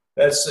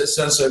 That's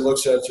Sensei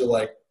looks at you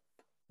like,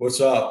 "What's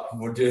up?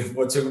 What are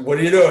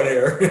you doing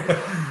here?"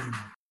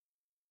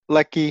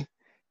 Lecky,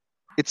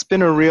 it's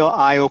been a real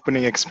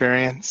eye-opening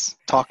experience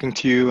talking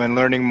to you and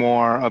learning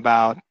more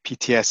about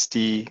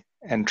PTSD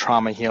and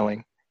trauma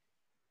healing.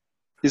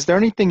 Is there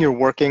anything you're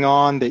working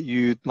on that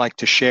you'd like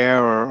to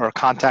share, or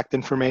contact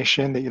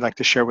information that you'd like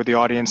to share with the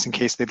audience in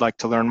case they'd like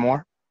to learn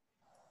more?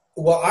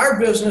 Well, our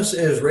business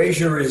is Raise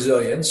Your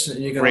Resilience.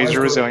 And you can Raise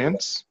Your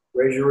Resilience.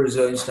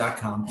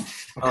 RaiseYourResilience.com.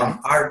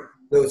 Okay.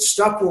 The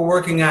stuff we're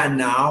working on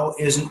now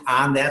isn't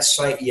on that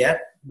site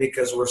yet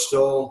because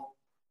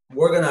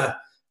we're going to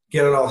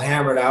get it all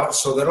hammered out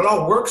so that it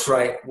all works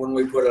right when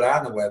we put it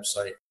on the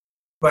website.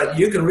 But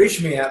you can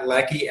reach me at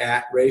Lecky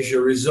at Raise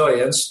Your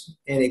Resilience.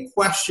 Any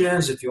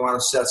questions, if you want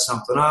to set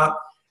something up.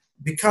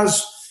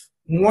 Because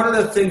one of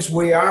the things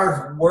we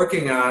are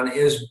working on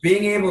is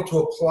being able to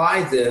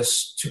apply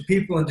this to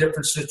people in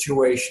different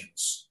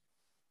situations.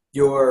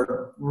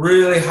 You're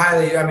really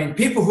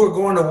people who are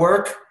going to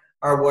work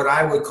are what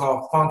I would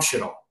call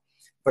functional.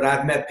 But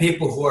I've met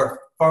people who are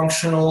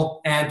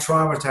functional and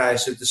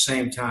traumatized at the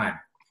same time.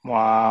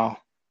 Wow.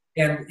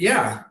 And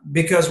yeah,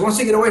 because once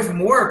they get away from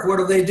work,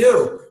 what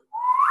do?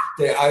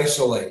 They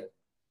isolate.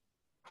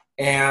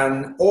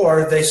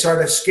 Or they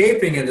start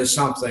escaping into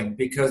something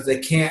because they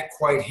can't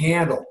quite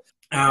handle.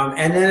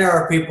 And then there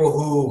are people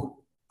who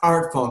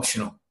aren't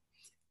functional,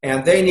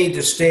 and they need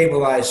to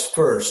stabilize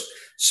first.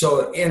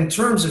 So in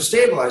terms of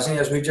stabilizing,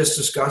 as we just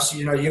discussed,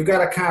 you've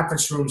got a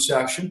conference room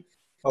section.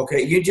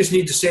 Okay, you just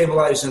need to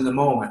stabilize in the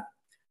moment.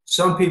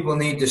 Some people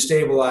need to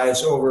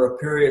stabilize over a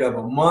period of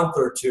a month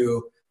or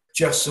two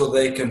just so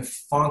they can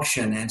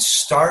function and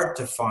start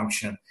to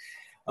function.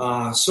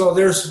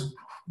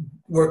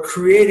 We're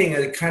creating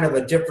a kind of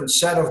a different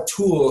set of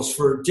tools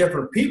for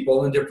different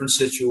people in different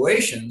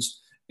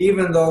situations,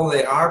 even though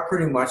they are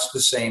pretty much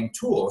the same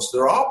tools.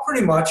 They're all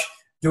pretty much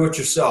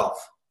do-it-yourself,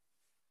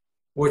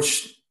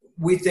 which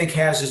we think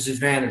has its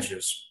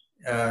advantages.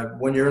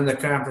 When you're in the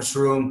conference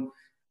room,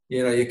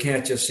 you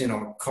can't just,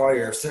 call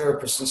your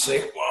therapist and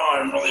say, "Well,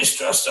 I'm really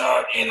stressed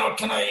out,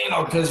 can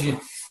I, because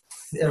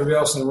everybody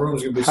else in the room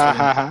is going to be saying,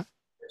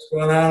 what's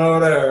going on over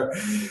there?"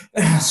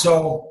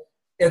 So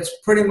it's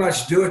pretty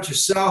much do it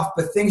yourself,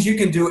 but things you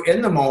can do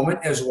in the moment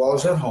as well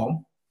as at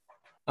home.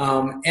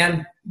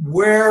 And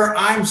where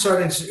I'm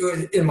starting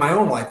to, in my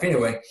own life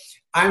anyway,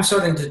 I'm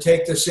starting to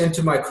take this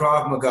into my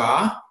Krav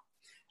Maga,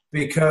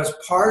 because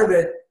part of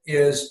it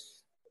is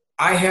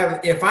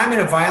if I'm in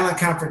a violent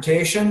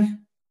confrontation,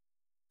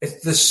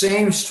 it's the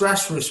same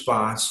stress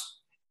response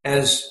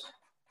as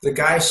the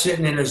guy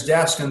sitting in his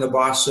desk and the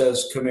boss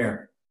says, "Come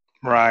here."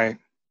 Right.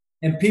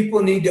 And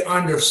people need to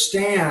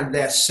understand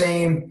that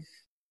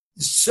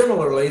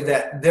similarly,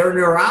 that their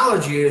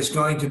neurology is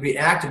going to be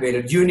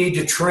activated. You need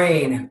to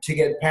train to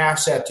get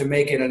past that, to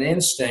make it an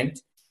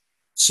instinct.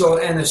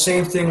 And the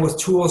same thing with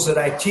tools that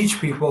I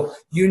teach people.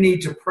 You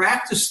need to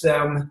practice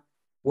them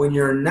when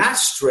you're not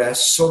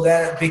stressed so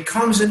that it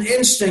becomes an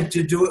instinct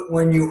to do it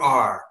when you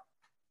are.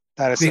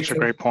 That is such a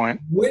great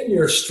point. When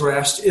you're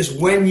stressed is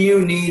when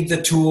you need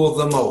the tool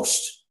the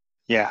most.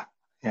 Yeah.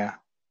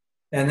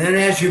 And then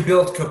as you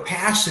build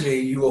capacity,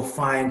 you will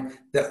find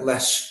that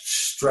less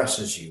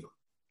stresses you.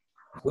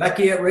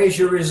 Lecky at Raise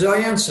Your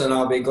Resilience, and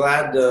I'll be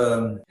glad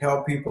to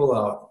help people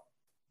out.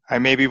 I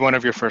may be one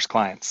of your first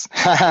clients.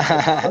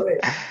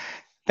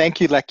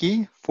 Thank you,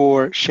 Lecky,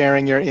 for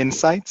sharing your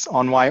insights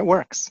on why it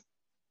works.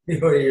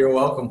 You're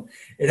welcome.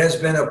 It has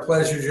been a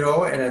pleasure,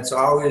 Joe, and it's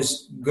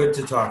always good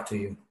to talk to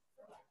you.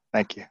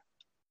 Thank you.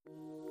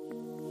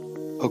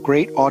 A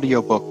great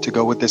audiobook to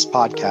go with this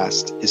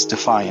podcast is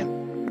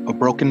Defiant: A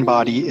Broken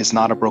Body is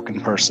Not a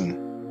Broken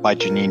Person by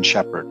Janine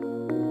Shepherd.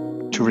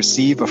 To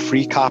receive a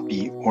free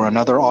copy or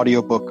another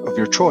audiobook of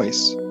your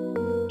choice,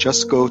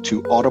 just go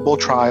to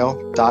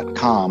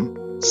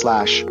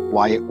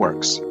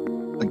audibletrial.com/whyitworks.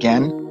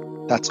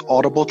 Again, that's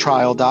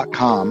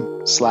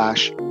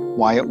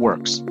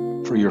audibletrial.com/whyitworks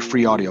for your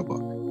free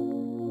audiobook.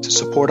 To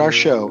support our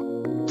show,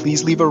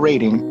 please leave a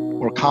rating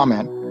or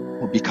comment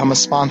or become a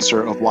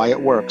sponsor of Why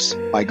It Works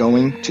by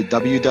going to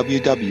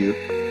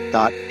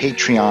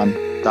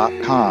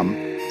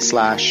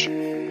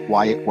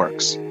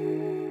www.patreon.com/whyitworks.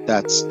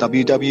 That's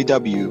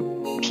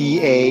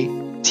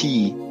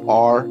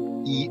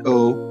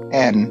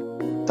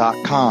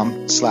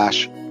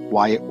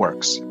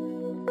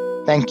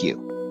www.patreon.com/whyitworks. Thank you.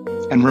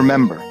 And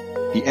remember,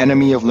 the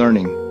enemy of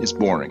learning is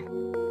boring.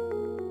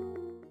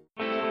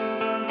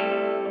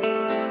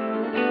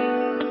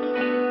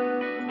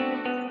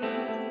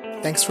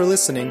 Thanks for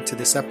listening to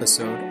this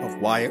episode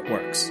of Why It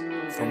Works.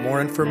 For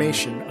more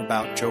information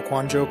about Jo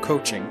Kwon Jo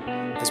Coaching,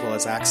 as well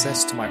as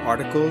access to my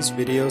articles,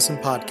 videos, and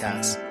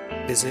podcasts,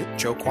 visit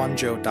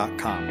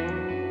jokwonjo.com.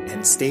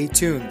 And stay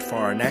tuned for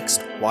our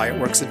next Why It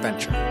Works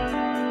adventure.